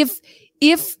if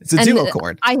it's a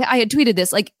duocorn. I had tweeted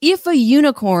this, like if a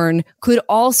unicorn could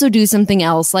also do something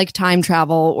else like time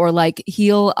travel or like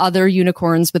heal other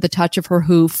unicorns with a touch of her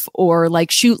hoof or like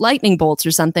shoot lightning bolts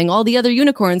or something, all the other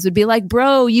unicorns would be like,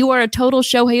 bro, you are a total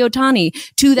Shohei Ohtani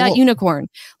to that unicorn.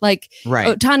 Like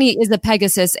Ohtani is a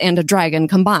Pegasus and a dragon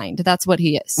combined. That's what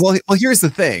he is. Well, here's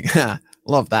the thing.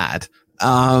 Love that.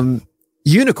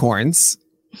 Unicorns,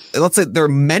 let's say there are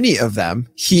many of them.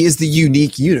 He is the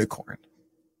unique unicorn.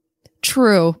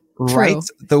 True. Right?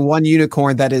 The one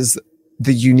unicorn that is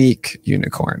the unique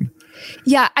unicorn.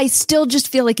 Yeah, I still just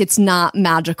feel like it's not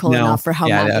magical enough for how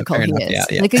magical he is.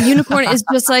 Yeah. Like a unicorn is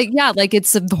just like, like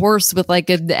it's a horse with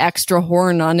like an extra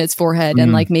horn on its forehead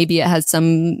and like maybe it has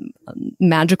some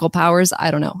magical powers. I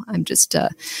don't know. I'm just,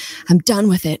 I'm done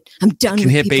with it. I'm done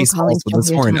with hit baseballs with this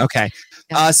horn. Okay.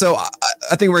 Yeah. So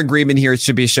I think we're in agreement here. It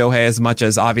should be Shohei as much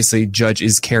as obviously Judge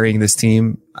is carrying this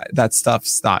team. That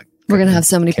stuff's not. We're going to have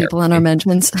so many people on our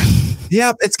mentions.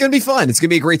 Yeah, it's going to be fun. It's going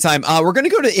to be a great time. We're going to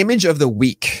go to Image of the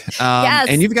Week. Yes.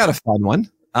 And you've got a fun one.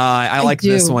 I like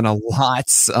this one a lot.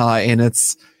 And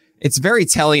it's very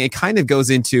telling. It kind of goes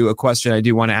into a question I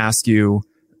do want to ask you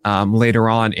later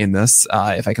on in this,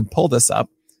 if I can pull this up.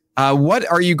 What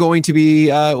are you going to be?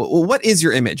 What is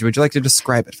your image? Would you like to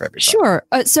describe it for everybody? Sure.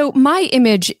 So my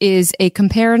image is a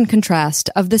compare and contrast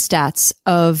of the stats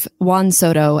of Juan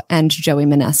Soto and Joey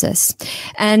Meneses.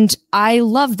 And I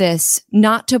love this,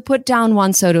 not to put down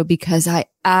Juan Soto, because I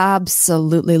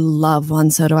absolutely love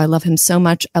Juan Soto. I love him so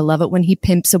much. I love it when he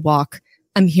pimps a walk.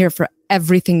 I'm here for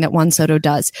everything that Juan Soto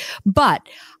does. But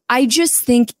I just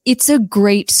think it's a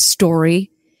great story.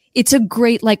 It's a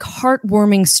great,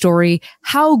 heartwarming story,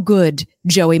 how good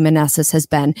Joey Meneses has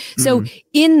been. So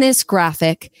in this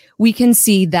graphic, we can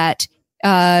see that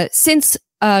since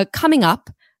coming up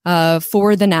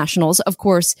for the Nationals, of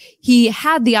course, he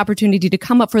had the opportunity to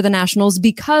come up for the Nationals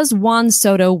because Juan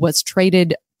Soto was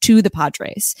traded to the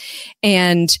Padres.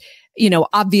 And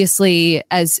obviously,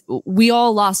 as we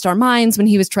all lost our minds when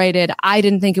he was traded, I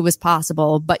didn't think it was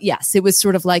possible. But yes, it was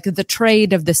sort of like the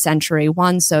trade of the century.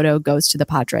 Juan Soto goes to the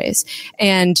Padres.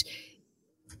 And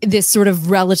this sort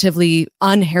of relatively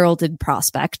unheralded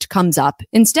prospect comes up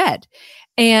instead.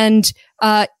 And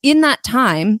in that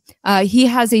time, he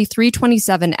has a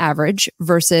 327 average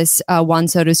versus Juan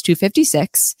Soto's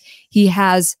 256. He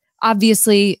has,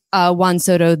 obviously, Juan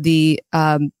Soto, the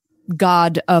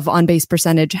god of on-base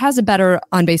percentage, has a better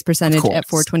on-base percentage at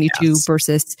 422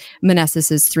 versus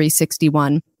Meneses'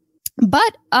 361.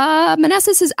 But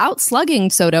Meneses is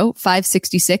outslugging Soto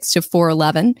 566 to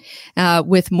 411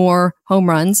 with more home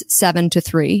runs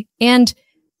 7-3. And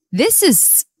this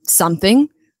is something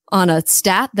on a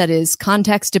stat that is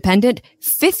context dependent.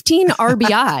 15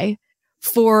 RBI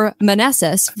for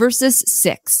Meneses versus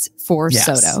 6 for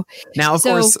Soto. Now, of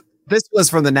course, this was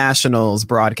from the Nationals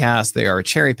broadcast. They are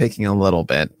cherry picking a little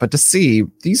bit, but to see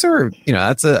these are,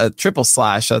 that's a triple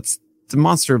slash. That's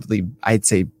demonstrably, I'd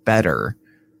say, better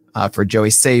for Joey,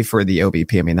 save for the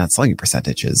OBP. I mean, that slugging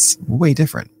percentage is way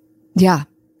different. Yeah.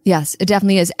 Yes, it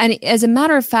definitely is. And as a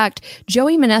matter of fact,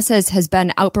 Joey Meneses has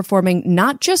been outperforming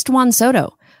not just Juan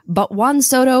Soto, but Juan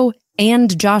Soto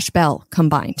and Josh Bell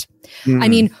combined. I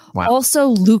mean, also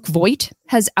Luke Voit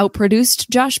has outproduced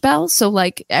Josh Bell. So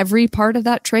every part of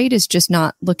that trade is just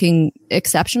not looking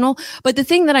exceptional. But the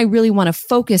thing that I really want to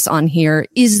focus on here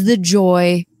is the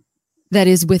joy that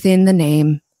is within the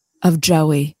name of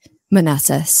Joey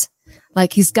Meneses.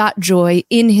 He's got joy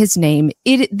in his name.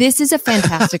 This is a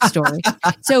fantastic story.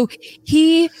 So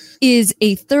he is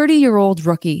a 30-year-old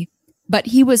rookie, but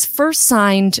he was first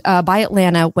signed by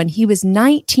Atlanta when he was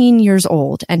 19 years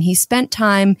old, and he spent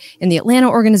time in the Atlanta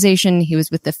organization. He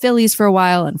was with the Phillies for a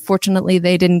while. Unfortunately,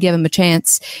 they didn't give him a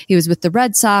chance. He was with the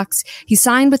Red Sox. He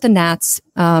signed with the Nats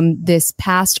this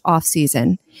past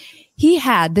offseason. He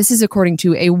had, this is according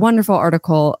to a wonderful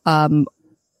article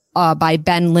by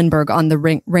Ben Lindbergh on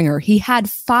the Ringer, he had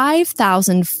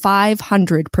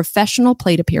 5,500 professional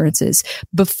plate appearances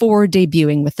before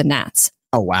debuting with the Nats.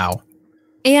 Oh, wow.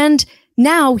 And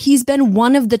now he's been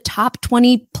one of the top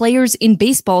 20 players in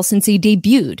baseball since he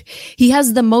debuted. He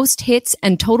has the most hits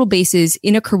and total bases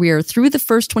in a career through the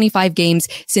first 25 games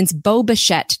since Bo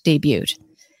Bichette debuted.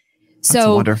 So that's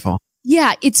wonderful.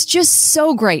 Yeah, it's just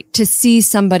so great to see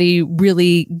somebody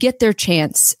really get their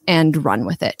chance and run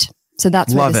with it. So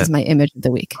that's why this is my image of the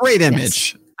week. Great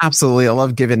image. Yes. Absolutely. I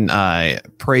love giving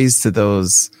praise to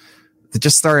those that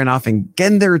just starting off and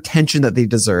getting their attention that they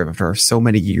deserve after so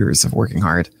many years of working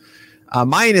hard.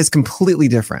 Mine is completely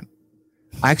different.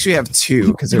 I actually have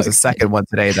two because there's a second one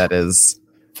today that is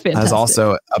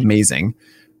also amazing.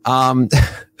 All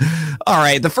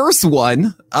right. The first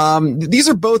one, these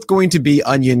are both going to be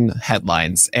Onion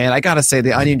headlines. And I got to say,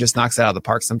 the Onion just knocks it out of the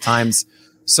park sometimes.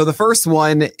 So the first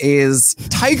one is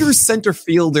Tigers center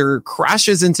fielder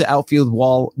crashes into outfield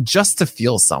wall just to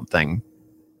feel something.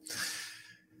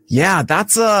 Yeah,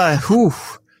 that's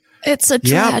it's a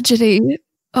tragedy.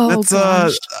 Oh,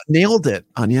 gosh. Nailed it,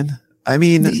 Onion. I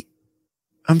mean,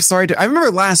 I'm sorry. I remember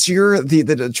last year, the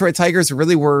Detroit Tigers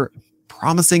really were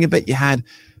promising a bit. You had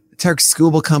Tarek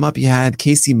Skubal come up. You had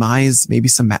Casey Mize, maybe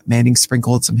some Matt Manning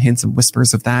sprinkled some hints and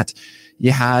whispers of that.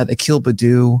 You had Akil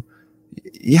Baddoo.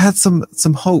 You had some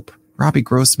hope. Robbie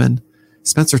Grossman,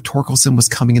 Spencer Torkelson was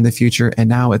coming in the future, and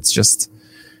now it's just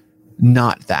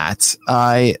not that.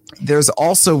 There's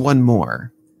also one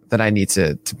more that I need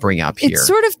to bring up here. It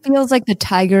sort of feels like the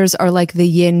Tigers are like the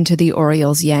yin to the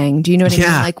Orioles yang. Do you know what I mean?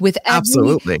 Like with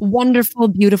every wonderful,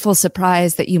 beautiful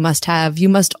surprise that you must have, you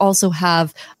must also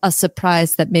have a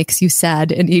surprise that makes you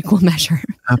sad in equal measure.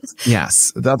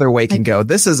 Yes, the other way can go.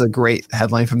 This is a great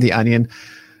headline from The Onion.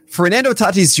 Fernando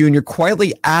Tatis Jr.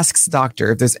 quietly asks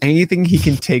doctor if there's anything he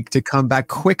can take to come back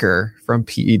quicker from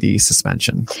PED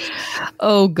suspension.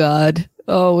 Oh, God.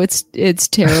 Oh, it's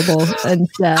terrible and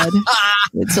sad.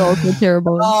 It's also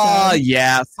terrible. Oh,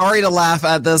 yeah. Sorry to laugh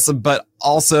at this, but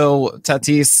also,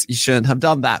 Tatis, you shouldn't have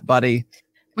done that, buddy.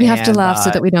 We have to laugh so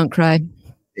that we don't cry.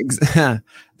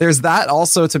 There's that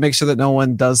also to make sure that no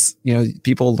one does,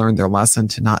 people learn their lesson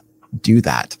to not do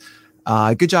that.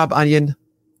 Good job, Onion.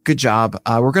 Good job.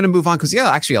 We're going to move on because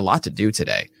actually a lot to do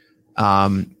today.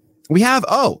 We have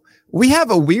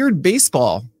a weird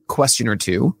baseball question or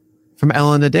two from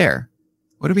Ellen Adair.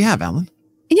 What do we have, Ellen?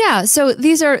 Yeah, so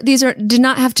these did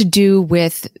not have to do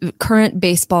with current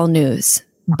baseball news,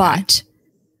 but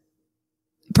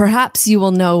perhaps you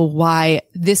will know why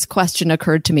this question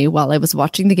occurred to me while I was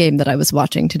watching the game that I was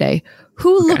watching today.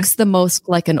 Who looks the most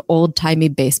like an old-timey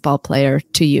baseball player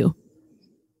to you?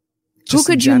 Just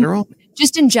in general?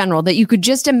 Just in general, that you could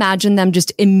just imagine them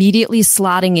just immediately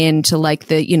slotting into like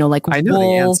the, I know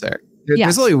the answer.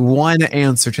 There's only one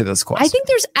answer to this question. I think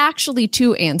there's actually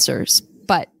two answers,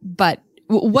 but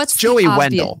what's Joey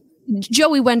Wendell?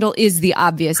 Joey Wendell is the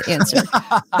obvious answer.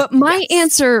 But my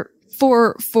answer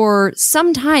for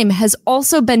some time has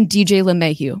also been DJ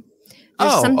LeMahieu.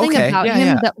 There's something about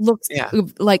him that looks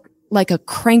like a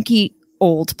cranky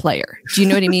old player. Do you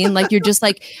know what I mean? Like you're just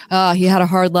like, he had a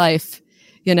hard life,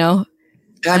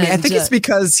 I think it's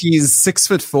because he's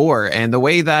 6'4", and the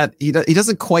way that he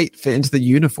doesn't quite fit into the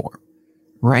uniform,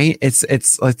 right?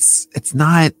 It's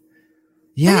not.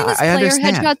 Yeah, I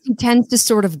understand. Headshots, he tends to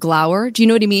sort of glower. Do you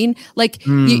know what I mean? Like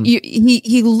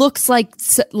he looks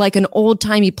like an old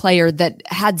timey player that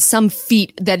had some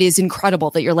feat that is incredible.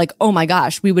 That you're like, oh my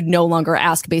gosh, we would no longer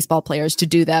ask baseball players to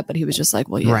do that. But he was just like,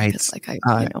 well, yeah, right. because like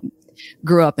I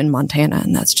grew up in Montana,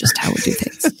 and that's just how we do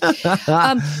things.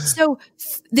 So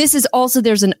this is also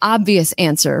there's an obvious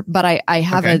answer, but I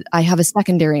have a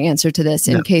secondary answer to this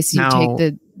in case you take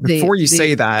the. Before you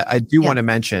say that, I do want to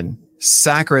mention.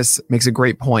 Sakris makes a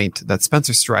great point that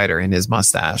Spencer Strider and his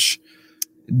mustache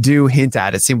do hint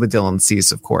at it. Same with Dylan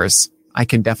Cease, of course. I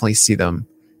can definitely see them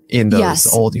in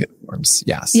those old uniforms.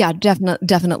 Yes. Yeah,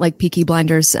 definite like Peaky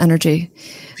Blinders energy.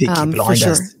 Peaky Blinders. For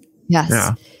sure. Yes.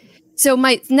 Yeah. So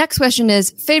my next question is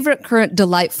favorite current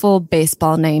delightful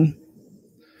baseball name.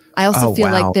 I also feel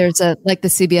like there's like the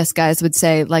CBS guys would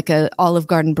say, like a Olive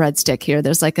Garden breadstick here.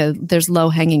 There's low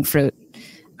hanging fruit.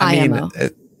 IMO.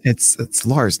 It's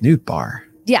Lars Nootbaar.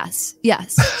 Yes.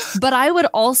 But I would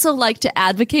also like to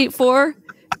advocate for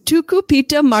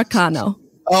Tucupita Marcano.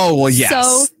 Oh, well,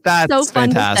 yes. That's so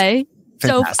fun fantastic. to say.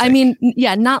 Fantastic. So, I mean,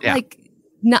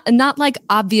 not like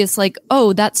obvious, like,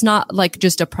 oh, that's not like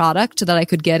just a product that I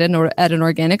could get in or at an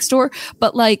organic store,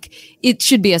 but like it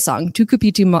should be a song.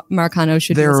 Tucupita Marcano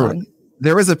should be a song.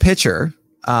 There was a pitcher,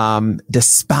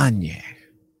 D'Espagne.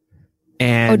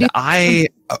 And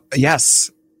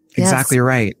yes. Exactly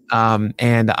right.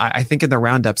 And I think in the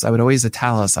roundups, I would always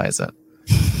italicize it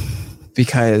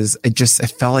because it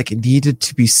felt like it needed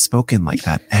to be spoken like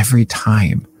that every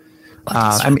time.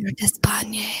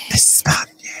 D'Espagne.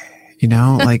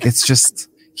 Like it's just,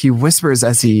 he whispers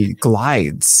as he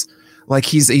glides, like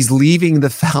he's leaving the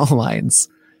foul lines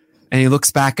and he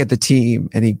looks back at the team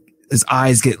and his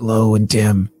eyes get low and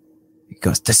dim. He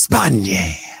goes,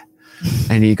 D'Espagne.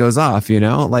 And he goes off,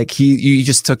 like he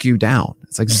just took you down.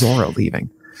 It's like Zorro leaving.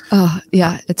 Oh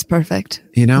yeah, it's perfect.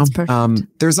 It's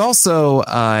perfect. There's also,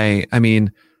 one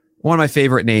of my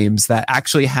favorite names that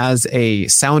actually has a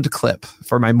sound clip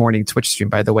for my morning Twitch stream.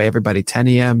 By the way, everybody, 10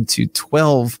 a.m. to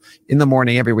 12 in the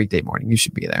morning, every weekday morning, you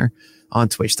should be there on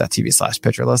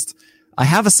twitch.tv/pitcherlist. I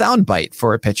have a sound bite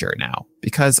for a pitcher now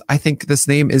because I think this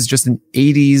name is just an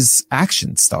 80s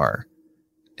action star,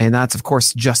 and that's of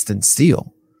course Justin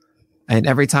Steele. And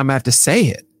every time I have to say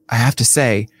it, I have to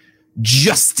say,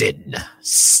 Justin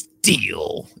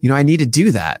Steele. I need to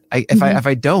do that. If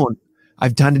I don't,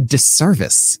 I've done a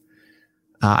disservice.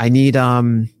 I need, oh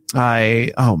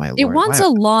my Lord. It wants a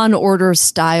Law and Order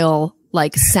style,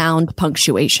 like sound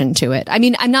punctuation to it. I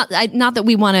mean, not that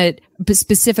we want to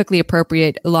specifically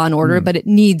appropriate Law and Order, but it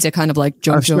needs a kind of like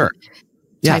type of a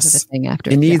thing after.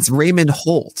 It needs Raymond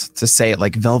Holt to say it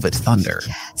like Velvet Thunder.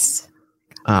 Yes.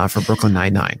 For Brooklyn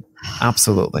Nine-Nine.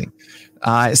 Absolutely.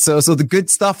 So the good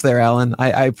stuff there, Ellen.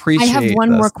 I appreciate. I have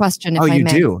one more question. If I may. You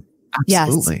do?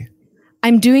 Absolutely. Yes.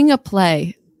 I'm doing a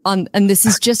play on, and this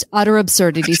is just utter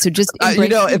absurdity. So just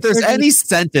if there's any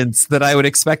sentence that I would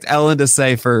expect Ellen to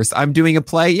say first, I'm doing a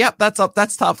play. Yep, that's up.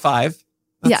 That's top 5.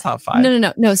 That's top 5.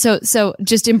 No. So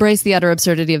just embrace the utter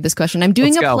absurdity of this question. I'm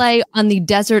doing a play on the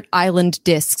desert island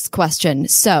discs question.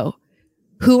 So,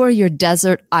 who are your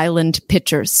desert island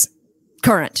pitchers?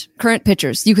 Current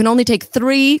pitchers. You can only take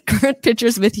 3 current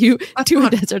pitchers with you to a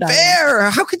desert island.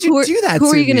 Fair. How could you do that? Who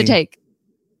are you going to take?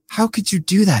 How could you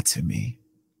do that to me?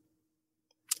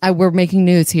 We're making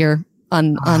news here.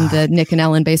 on the Nick and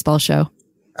Ellen baseball show?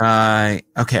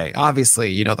 Okay.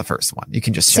 Obviously, you know the first one. You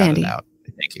can just shout Sandy. it out.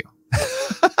 Thank you.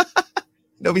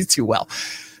 Nobody's too well.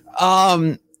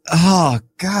 Oh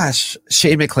gosh,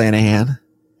 Shane McClanahan.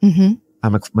 Mm-hmm.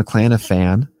 I'm a McClanahan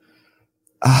fan.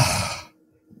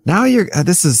 Now you're.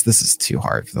 This is too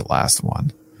hard for the last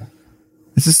one.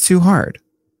 This is too hard.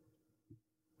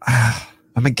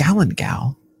 I'm a Gallon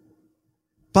gal,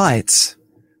 but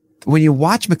when you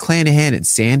watch McClanahan and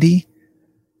Sandy,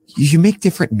 you make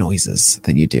different noises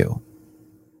than you do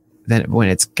than when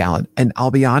it's Gallon. And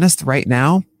I'll be honest, right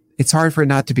now, it's hard for it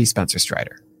not to be Spencer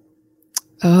Strider.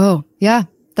 Oh, yeah,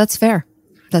 that's fair.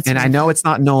 And fair. I know it's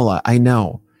not Nola. I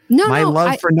know. My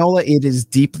love for Nola, it is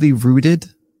deeply rooted.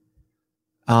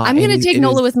 I'm going to take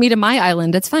Nola with me to my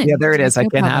island. It's fine. Yeah, there it is. I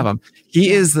can't have him.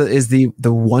 He is the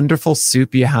wonderful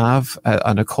soup you have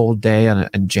on a cold day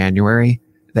in January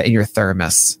that in your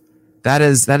thermos. That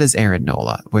is Aaron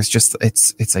Nola.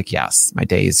 It's like, yes, my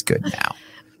day is good now.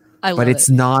 But it's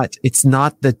not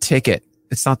the ticket.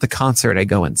 It's not the concert I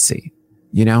go and see,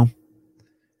 you know?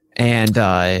 And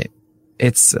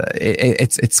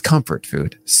it's comfort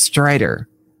food. Strider,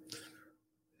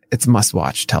 it's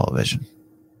must-watch television.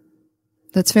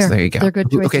 That's fair. So there you go. They're good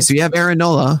choices. Okay, so you have Aaron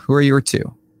Nola. Who are your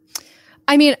two?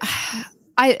 I mean,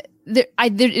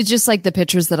 it's just like the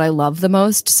pitchers that I love the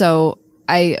most. So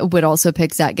I would also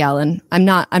pick Zach Gallen. I'm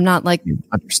not like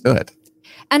understood.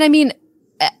 And I mean,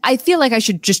 I feel like I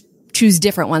should just choose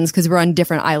different ones because we're on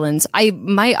different islands. I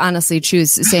might honestly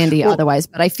choose Sandy otherwise,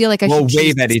 but I feel like we'll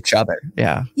wave at each other.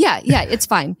 Yeah. Yeah. It's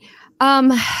fine.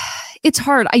 It's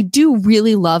hard. I do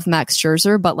really love Max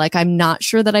Scherzer, but like, I'm not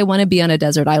sure that I want to be on a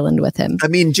desert island with him. I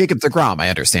mean, Jacob deGrom, I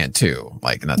understand too,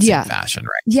 like in that same fashion,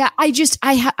 right? Yeah.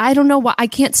 I don't know why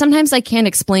sometimes I can't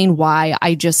explain why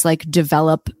I just like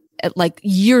develop like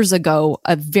years ago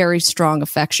a very strong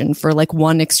affection for like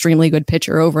one extremely good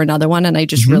pitcher over another one. And I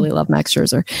just really love Max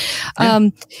Scherzer.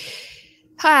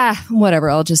 Yeah. Whatever.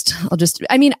 I'll just,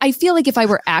 I mean, I feel like if I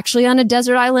were actually on a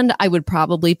desert island, I would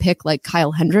probably pick like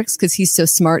Kyle Hendricks because he's so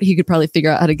smart. He could probably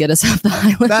figure out how to get us off the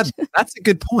island. That's a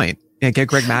good point. Yeah. Get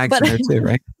Greg Maggs in there too,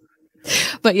 right?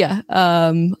 But yeah,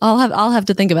 I'll have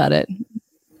to think about it.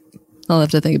 All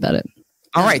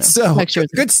right. So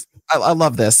good. I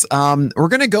love this. We're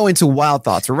going to go into wild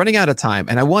thoughts. We're running out of time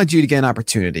and I want you to get an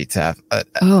opportunity to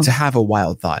have a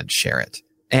wild thought and share it.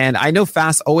 And I know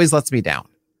Fast always lets me down.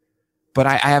 But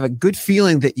I have a good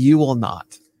feeling that you will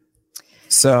not.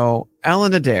 So,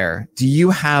 Ellen Adair, do you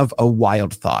have a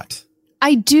wild thought?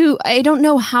 I do. I don't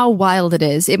know how wild it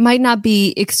is. It might not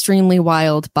be extremely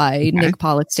wild by Nick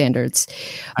Pollock standards.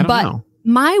 I don't know.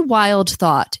 My wild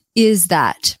thought is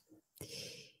that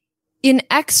in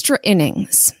extra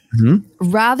innings,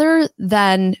 rather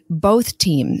than both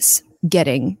teams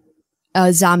getting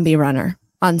a zombie runner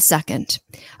on second,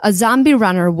 a zombie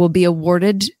runner will be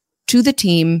awarded to the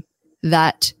team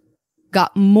that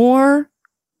got more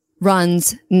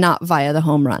runs not via the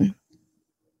home run.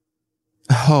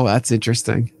 Oh, that's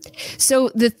interesting.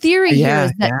 So the theory here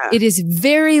is that it is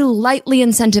very lightly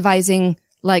incentivizing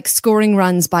like scoring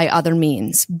runs by other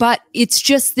means, but it's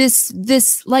just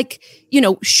this like, you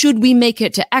know, should we make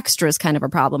it to extras kind of a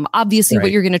problem? Obviously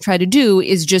what you're going to try to do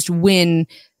is just win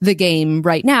the game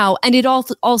right now. And it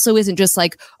also isn't just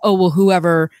like, oh, well,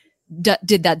 whoever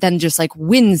did that then just like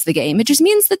wins the game. It just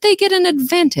means that they get an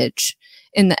advantage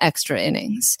in the extra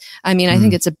innings. I mean, I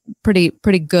think it's a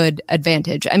pretty good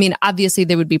advantage. I mean, obviously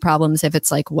there would be problems if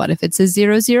it's like, what if it's a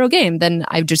 0-0 game? Then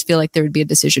I just feel like there would be a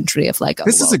decision tree of like,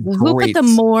 who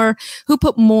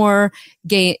put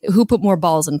more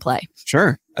balls in play.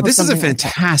 Sure. This is a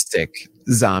fantastic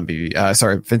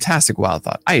fantastic wild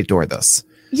thought. I adore this.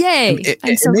 Yay. It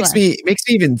makes me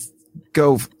even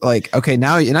go like, okay,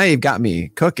 now you've got me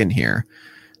cooking here,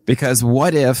 because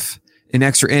what if in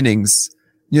extra innings,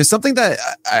 you know, something that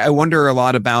I wonder a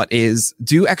lot about is,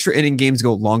 do extra inning games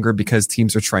go longer because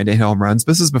teams are trying to hit home runs?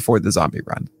 This is before the zombie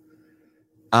run.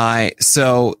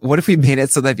 So what if we made it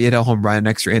so that if you hit a home run in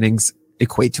extra innings,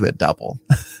 equate to a double?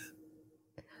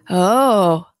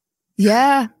 Oh,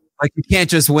 yeah. Like you can't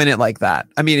just win it like that.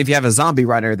 I mean, if you have a zombie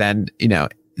runner, then, you know,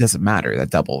 it doesn't matter. That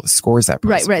double scores that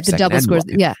person. Right. The double scores.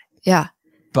 Yeah.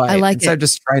 But I like instead of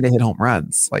just trying to hit home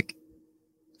runs, like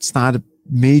it's not a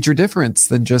major difference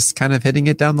than just kind of hitting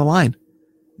it down the line,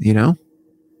 you know?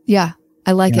 Yeah.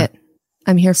 I like it.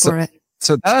 I'm here for it.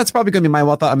 So that's probably going to be my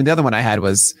wild thought. I mean, the other one I had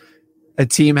was a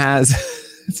team has,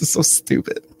 this is so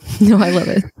stupid. No, I love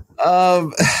it.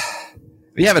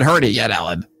 You haven't heard it yet,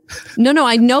 Ellen. No,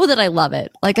 I know that I love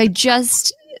it. Like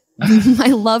my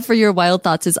love for your wild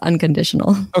thoughts is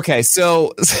unconditional. Okay.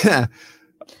 So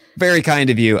very kind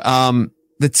of you.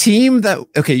 the team that,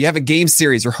 okay, you have a game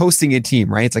series, you're hosting a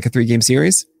team, right? It's like a 3-game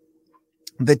series.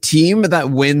 The team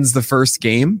that wins the first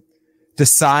game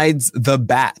decides the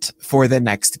bat for the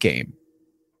next game.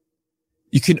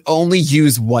 You can only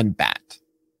use one bat.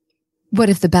 What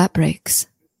if the bat breaks?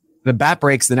 The bat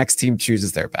breaks, the next team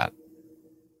chooses their bat.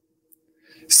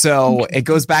 So it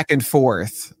goes back and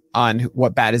forth on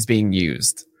what bat is being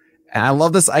used. And I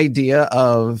love this idea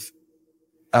of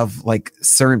like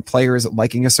certain players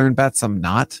liking a certain bat, some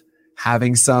not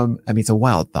having some. I mean, it's a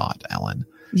wild thought, Ellen.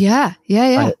 Yeah.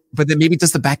 But then maybe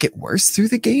does the bat get worse through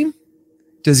the game?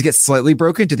 Does it get slightly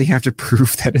broken? Do they have to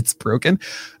prove that it's broken?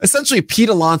 Essentially, Pete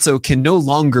Alonso can no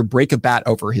longer break a bat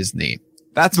over his knee.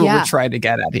 That's what we're trying to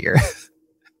get at here.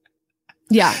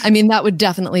 Yeah, I mean, that would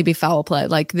definitely be foul play.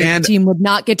 Like the team would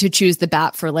not get to choose the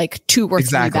bat for like 2 or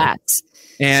 3 bats.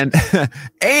 And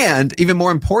even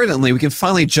more importantly, we can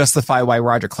finally justify why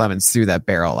Roger Clemens threw that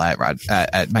barrel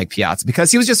at Mike Piazza,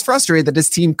 because he was just frustrated that his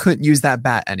team couldn't use that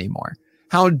bat anymore.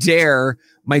 How dare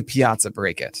Mike Piazza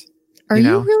break it? Are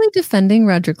you really defending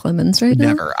Roger Clemens right now?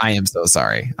 Never. I am so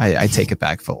sorry. I take it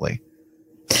back fully.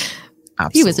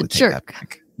 Absolutely, he was a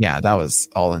jerk. Yeah, that was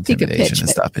all intimidation and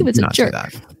stuff. He was a jerk.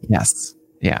 Yes.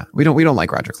 Yeah. We don't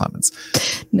like Roger Clemens.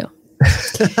 No.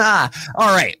 All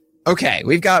right. Okay.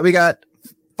 We got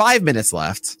 5 minutes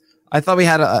left. I thought we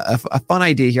had a fun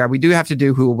idea here. We do have to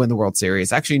do who will win the World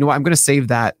Series. Actually, you know what? I'm going to save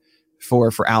that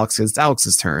for Alex, because it's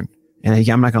Alex's turn. And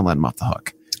I'm not going to let him off the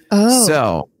hook.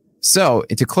 Oh. So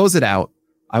to close it out,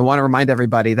 I want to remind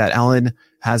everybody that Ellen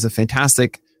has a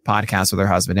fantastic podcast with her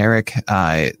husband, Eric.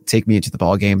 Take Me Into the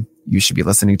Ball Game. You should be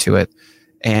listening to it.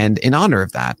 And in honor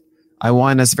of that, I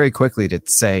want us very quickly to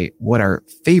say what our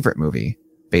favorite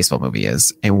baseball movie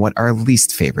is, and what our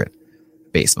least favorite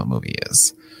baseball movie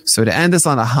is. So to end this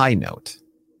on a high note,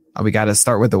 we got to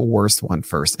start with the worst one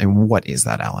first. And what is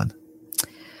that, Ellen?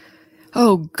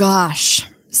 Oh, gosh.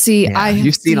 See, I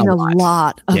have seen a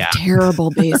lot of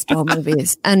terrible baseball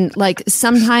movies. And like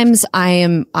sometimes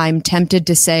I'm tempted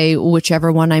to say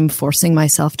whichever one I'm forcing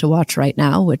myself to watch right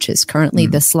now, which is currently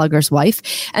The Slugger's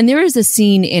Wife. And there is a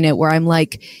scene in it where I'm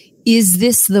like, is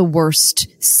this the worst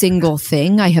single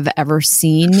thing I have ever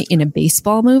seen in a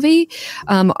baseball movie?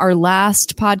 Our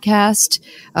last podcast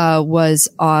was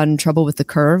on Trouble with the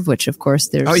Curve, which of course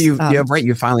there's... Oh, right.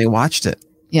 You finally watched it.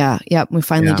 Yeah, we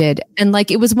finally did. And like,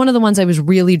 it was one of the ones I was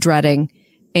really dreading,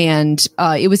 and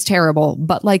it was terrible.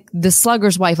 But like The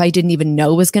Slugger's Wife, I didn't even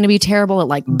know was going to be terrible. It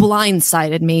like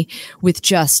blindsided me with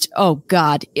just, oh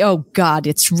God,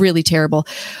 it's really terrible.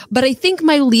 But I think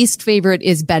my least favorite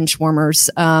is Benchwarmers,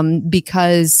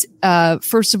 because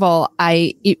first of all,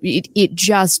 it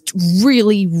just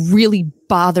really, really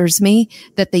bothers me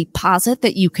that they posit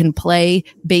that you can play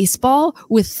baseball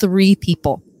with 3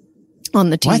 people on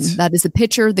the team. What? That is the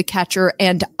pitcher, the catcher,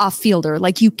 and a fielder.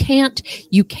 Like you can't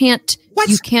do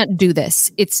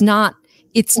this. It's not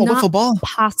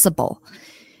possible.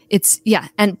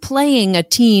 And playing a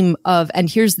team of, and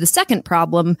here's the second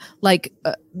problem, like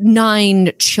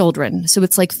 9 children. So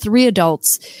it's like 3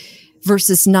 adults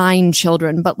versus 9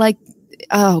 children. But like,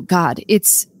 oh God,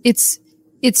 it's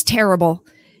terrible.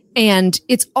 And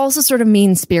it's also sort of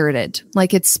mean-spirited.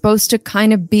 Like it's supposed to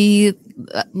kind of be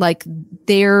like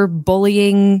they were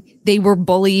bullied,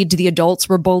 the adults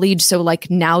were bullied. So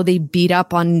like now they beat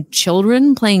up on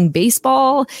children playing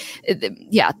baseball.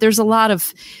 Yeah, there's a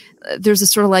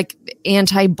sort of like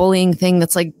anti-bullying thing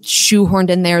that's like shoehorned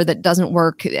in there that doesn't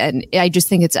work. And I just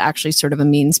think it's actually sort of a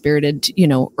mean-spirited,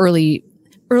 early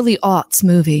aughts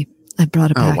movie. I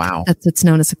brought it back. Oh, wow. That's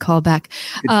known as a callback.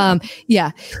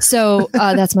 Yeah. So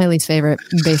that's my least favorite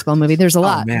baseball movie. There's a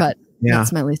lot, but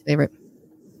that's my least favorite.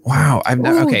 Wow.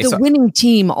 The winning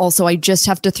team also, I just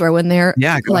have to throw in there.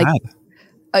 Yeah, go ahead.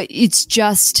 It's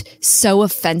just so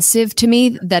offensive to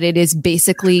me that it is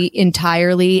basically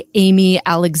entirely Amy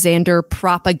Alexander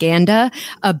propaganda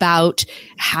about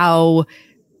how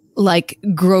like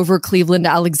Grover Cleveland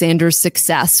Alexander's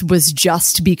success was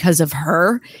just because of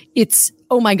her. It's,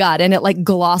 oh my God. And it like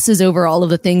glosses over all of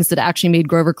the things that actually made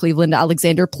Grover Cleveland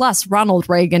Alexander. Plus Ronald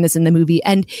Reagan is in the movie,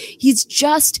 and he's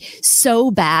just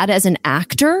so bad as an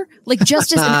actor, like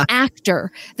just as an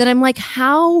actor, that I'm like,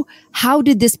 how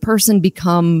did this person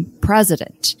become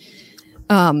president?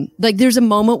 Like there's a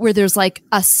moment where there's like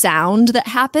a sound that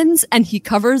happens and he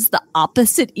covers the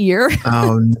opposite ear.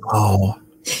 Oh no.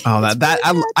 Oh,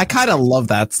 I kind of love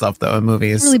that stuff though in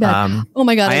movies. Really bad. Oh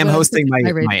my God! I am hosting my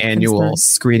annual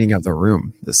screening of The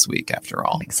Room this week. After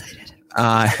all, I'm excited.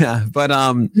 But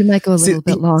we might go a little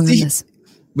bit long on this.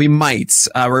 We might,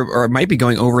 or it might be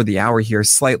going over the hour here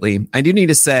slightly. I do need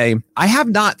to say I have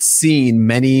not seen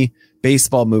many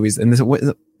baseball movies, and this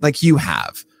like you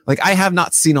have. Like, I have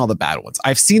not seen all the bad ones.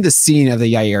 I've seen the scene of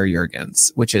the Yair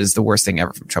Jurgens, which is the worst thing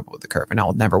ever from Trouble with the Curve, and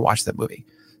I'll never watch that movie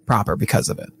proper because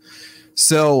of it.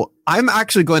 So I'm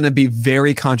actually going to be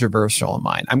very controversial in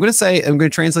mine. I'm going to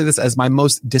translate this as my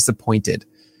most disappointed.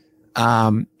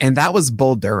 And that was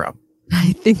Bull Durham.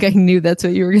 I think I knew that's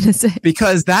what you were going to say.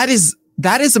 Because that is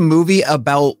a movie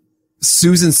about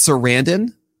Susan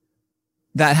Sarandon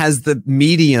that has the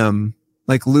medium,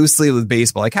 like, loosely with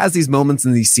baseball, like, has these moments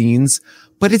and these scenes,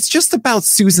 but it's just about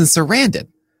Susan Sarandon.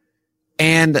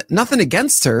 And nothing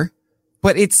against her,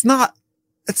 but it's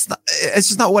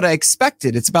just not what I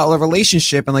expected. It's about a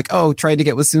relationship and, like, oh, trying to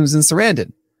get with Susan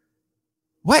Sarandon.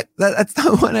 What? That's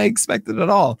not what I expected at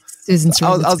all. Susan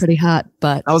Sarandon's pretty hot,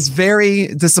 but I was very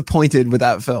disappointed with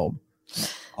that film.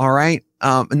 All right.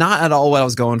 Not at all what I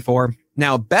was going for.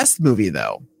 Now, best movie,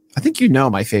 though. I think you know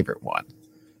my favorite one.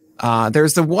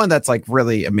 There's the one that's, like,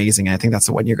 really amazing. And I think that's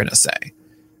the one you're going to say.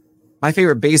 My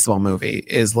favorite baseball movie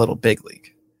is Little Big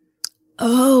League.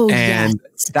 Oh, and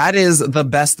yes. That is the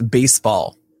best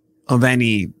baseball of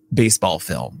any baseball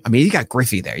film. I mean, you got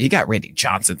Griffey there. You got Randy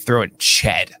Johnson throwing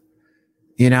Ched.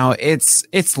 You know, it's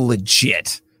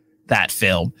legit, that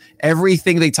film.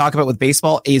 Everything they talk about with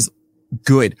baseball is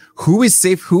good. Who is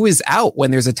safe? Who is out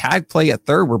when there's a tag play at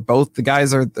third where both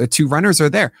the two runners are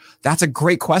there? That's a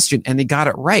great question. And they got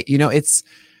it right. You know, it's,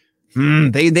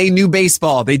 they knew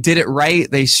baseball. They did it right.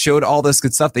 They showed all this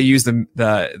good stuff. They used the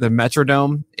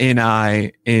Metrodome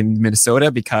in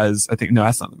Minnesota because I think, no,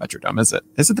 that's not the Metrodome, is it?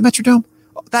 Is it the Metrodome?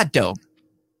 Oh, that dome.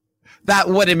 That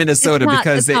one in Minnesota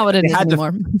because they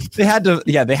had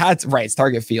to, right. It's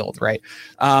Target Field, right?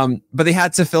 But they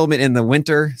had to film it in the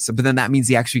winter. But then that means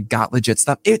they actually got legit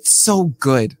stuff. It's so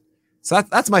good. So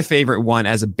that's my favorite one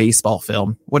as a baseball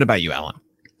film. What about you, Ellen?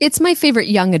 It's my favorite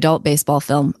young adult baseball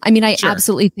film. I mean, I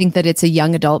absolutely think that it's a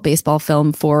young adult baseball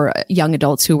film for young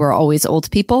adults who were always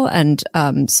old people. And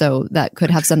so that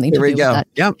could have something to do with that.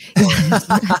 Yep.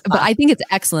 But I think it's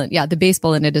excellent. Yeah, the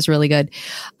baseball in it is really good.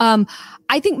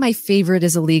 I think my favorite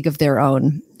is A League of Their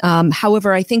Own.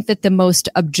 However, I think that the most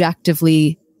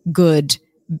objectively good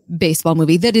baseball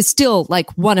movie that is still, like,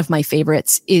 one of my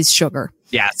favorites is Sugar.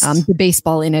 Yes. The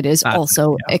baseball in it is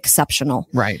also exceptional.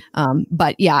 Right.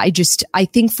 But yeah, I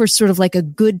think for sort of like a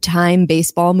good time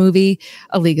baseball movie,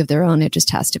 A League of Their Own, it just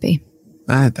has to be.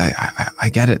 I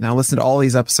get it. Now listen to all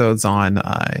these episodes on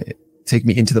Take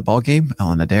Me Into the Ball Game,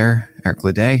 Ellen Adair, Eric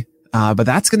Leday. But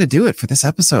that's going to do it for this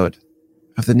episode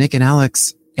of the Nick and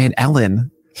Alex and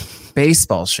Ellen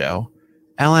Baseball Show.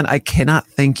 Ellen, I cannot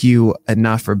thank you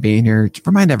enough for being here.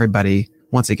 Remind everybody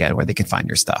once again where they can find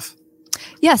your stuff.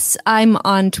 Yes, I'm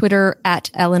on Twitter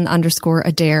at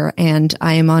Ellen_Adair, and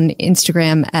I am on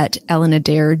Instagram at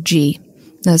EllenAdairG.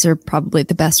 Those are probably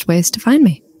the best ways to find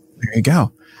me. There you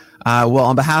go. Well,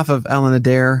 on behalf of Ellen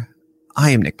Adair,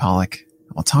 I am Nick Pollock.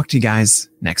 I'll talk to you guys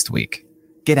next week.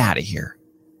 Get out of here.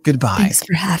 Goodbye. Thanks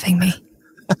for having me.